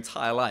time of your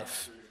entire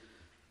life.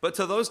 But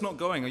to those not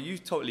going, are you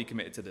totally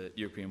committed to the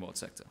European world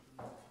sector?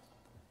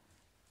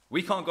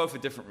 We can't go for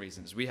different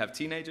reasons. We have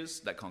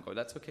teenagers that can't go.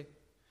 That's okay.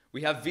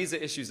 We have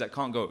visa issues that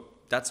can't go.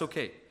 That's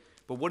okay.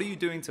 But what are you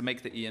doing to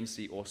make the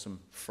EMC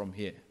awesome from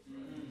here?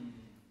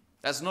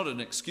 That's not an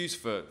excuse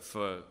for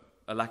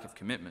a lack of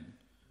commitment.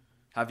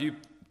 Have you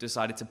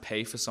decided to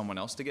pay for someone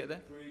else to get there?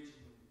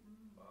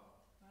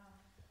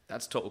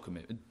 That's total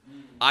commitment.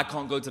 I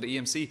can't go to the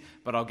EMC,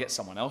 but I'll get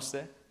someone else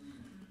there.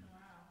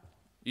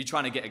 You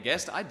trying to get a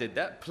guest? I did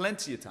that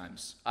plenty of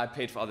times. I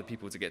paid for other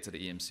people to get to the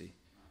EMC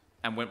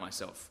and went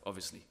myself,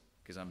 obviously,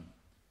 because I'm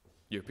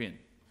European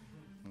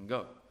and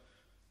go.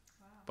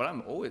 But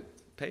I'm always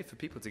paid for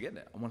people to get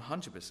there. I'm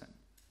 100%.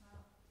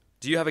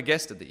 Do you have a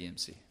guest at the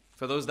EMC?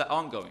 For those that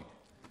aren't going,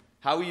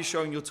 how are you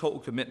showing your total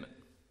commitment?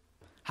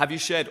 Have you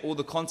shared all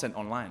the content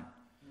online?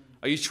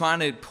 Are you trying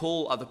to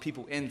pull other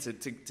people in to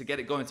get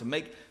it going, to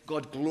make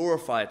God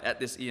glorified at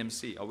this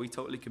EMC? Are we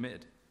totally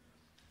committed?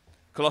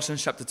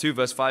 Colossians chapter 2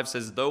 verse 5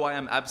 says, though I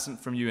am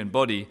absent from you in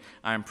body,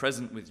 I am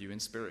present with you in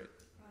spirit.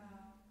 Wow.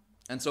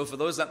 And so for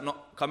those that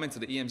not come into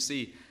the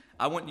EMC,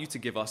 I want you to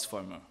give us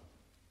FOMO.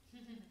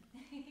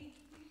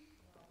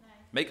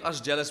 Make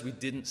us jealous we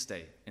didn't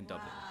stay in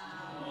Dublin.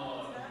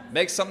 Wow.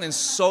 Make something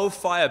so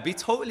fire. Be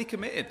totally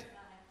committed.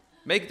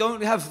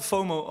 Don't have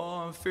FOMO,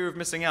 oh, fear of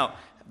missing out.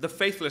 The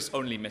faithless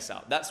only miss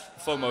out. That's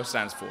FOMO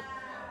stands for.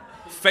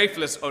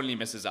 Faithless only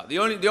misses out. The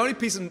only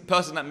person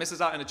that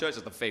misses out in the church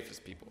is the faithless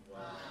people.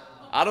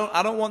 I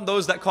don't want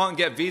those that can't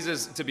get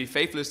visas to be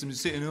faithless and be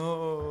sitting,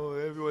 oh,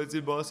 everyone's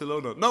in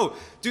Barcelona. No,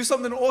 do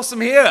something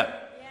awesome here.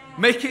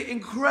 Make it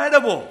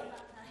incredible.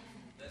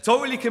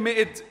 Totally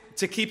committed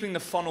to keeping the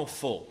funnel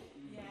full.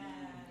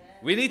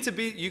 We need to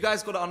be, you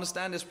guys got to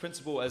understand this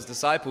principle as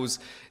disciples,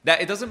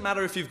 that it doesn't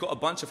matter if you've got a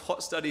bunch of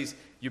hot studies,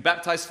 you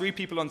baptize 3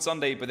 people on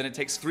Sunday, but then it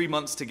takes 3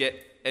 months to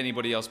get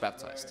anybody else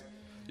baptized.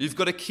 You've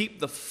got to keep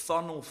the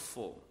funnel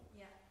full.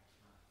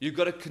 You've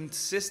got to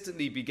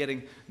consistently be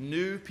getting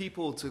new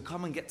people to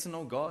come and get to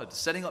know God,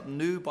 setting up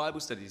new Bible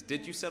studies.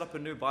 Did you set up a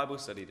new Bible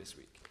study this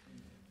week?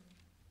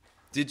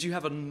 Did you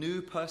have a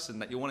new person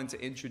that you're wanting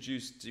to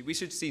introduce? We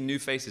should see new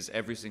faces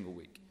every single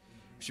week.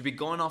 We should be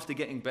going after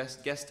getting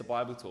best guests to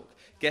Bible talk,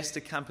 guests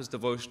to campus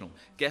devotional,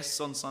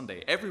 guests on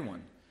Sunday.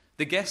 Everyone.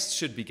 The guests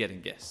should be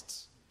getting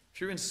guests. If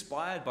you're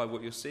inspired by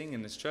what you're seeing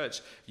in this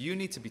church, you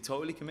need to be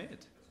totally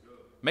committed.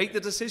 Make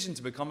the decision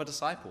to become a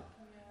disciple.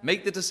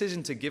 Make the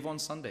decision to give on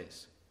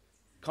Sundays.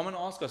 Come and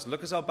ask us.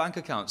 Look at our bank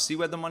account. See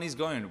where the money's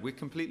going. We're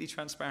completely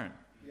transparent.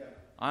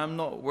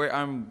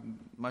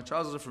 My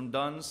trousers are from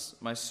Dunn's.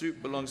 My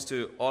suit belongs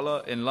to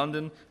Ola in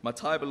London. My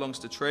tie belongs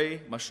to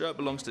Trey. My shirt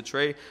belongs to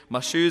Trey.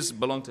 My shoes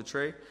belong to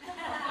Trey.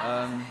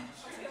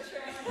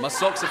 My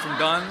socks are from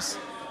Dunn's.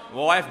 My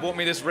wife bought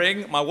me this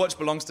ring. My watch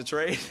belongs to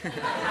Trey.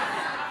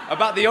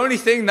 About the only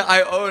thing that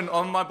I own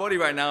on my body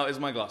right now is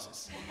my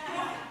glasses.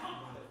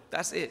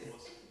 That's it.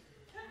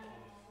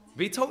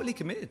 Be totally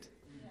committed.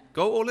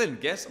 Go all in.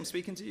 Guess I'm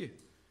speaking to you.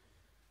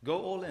 Go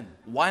all in.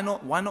 Why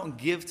not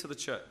give to the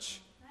church?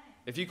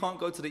 If you can't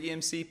go to the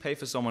EMC, pay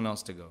for someone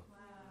else to go. Wow.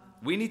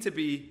 We need to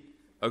be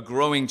a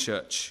growing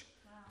church,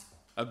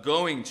 a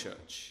going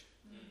church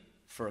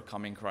for a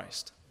coming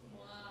Christ.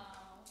 Wow.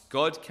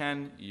 God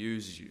can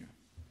use you.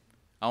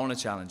 I want to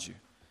challenge you.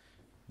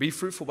 Be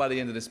fruitful by the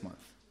end of this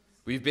month.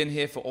 We've been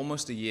here for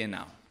almost a year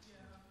now.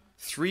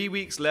 3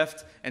 weeks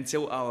left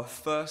until our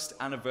first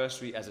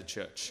anniversary as a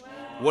church.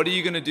 Wow. What are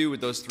you going to do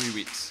with those 3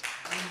 weeks?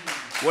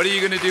 What are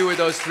you going to do with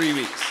those 3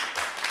 weeks?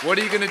 What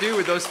are you going to do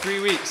with those 3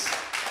 weeks?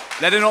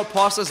 Let it not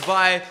pass us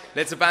by.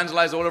 Let's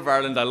evangelize all of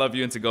Ireland. I love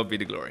you, and to God be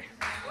the glory.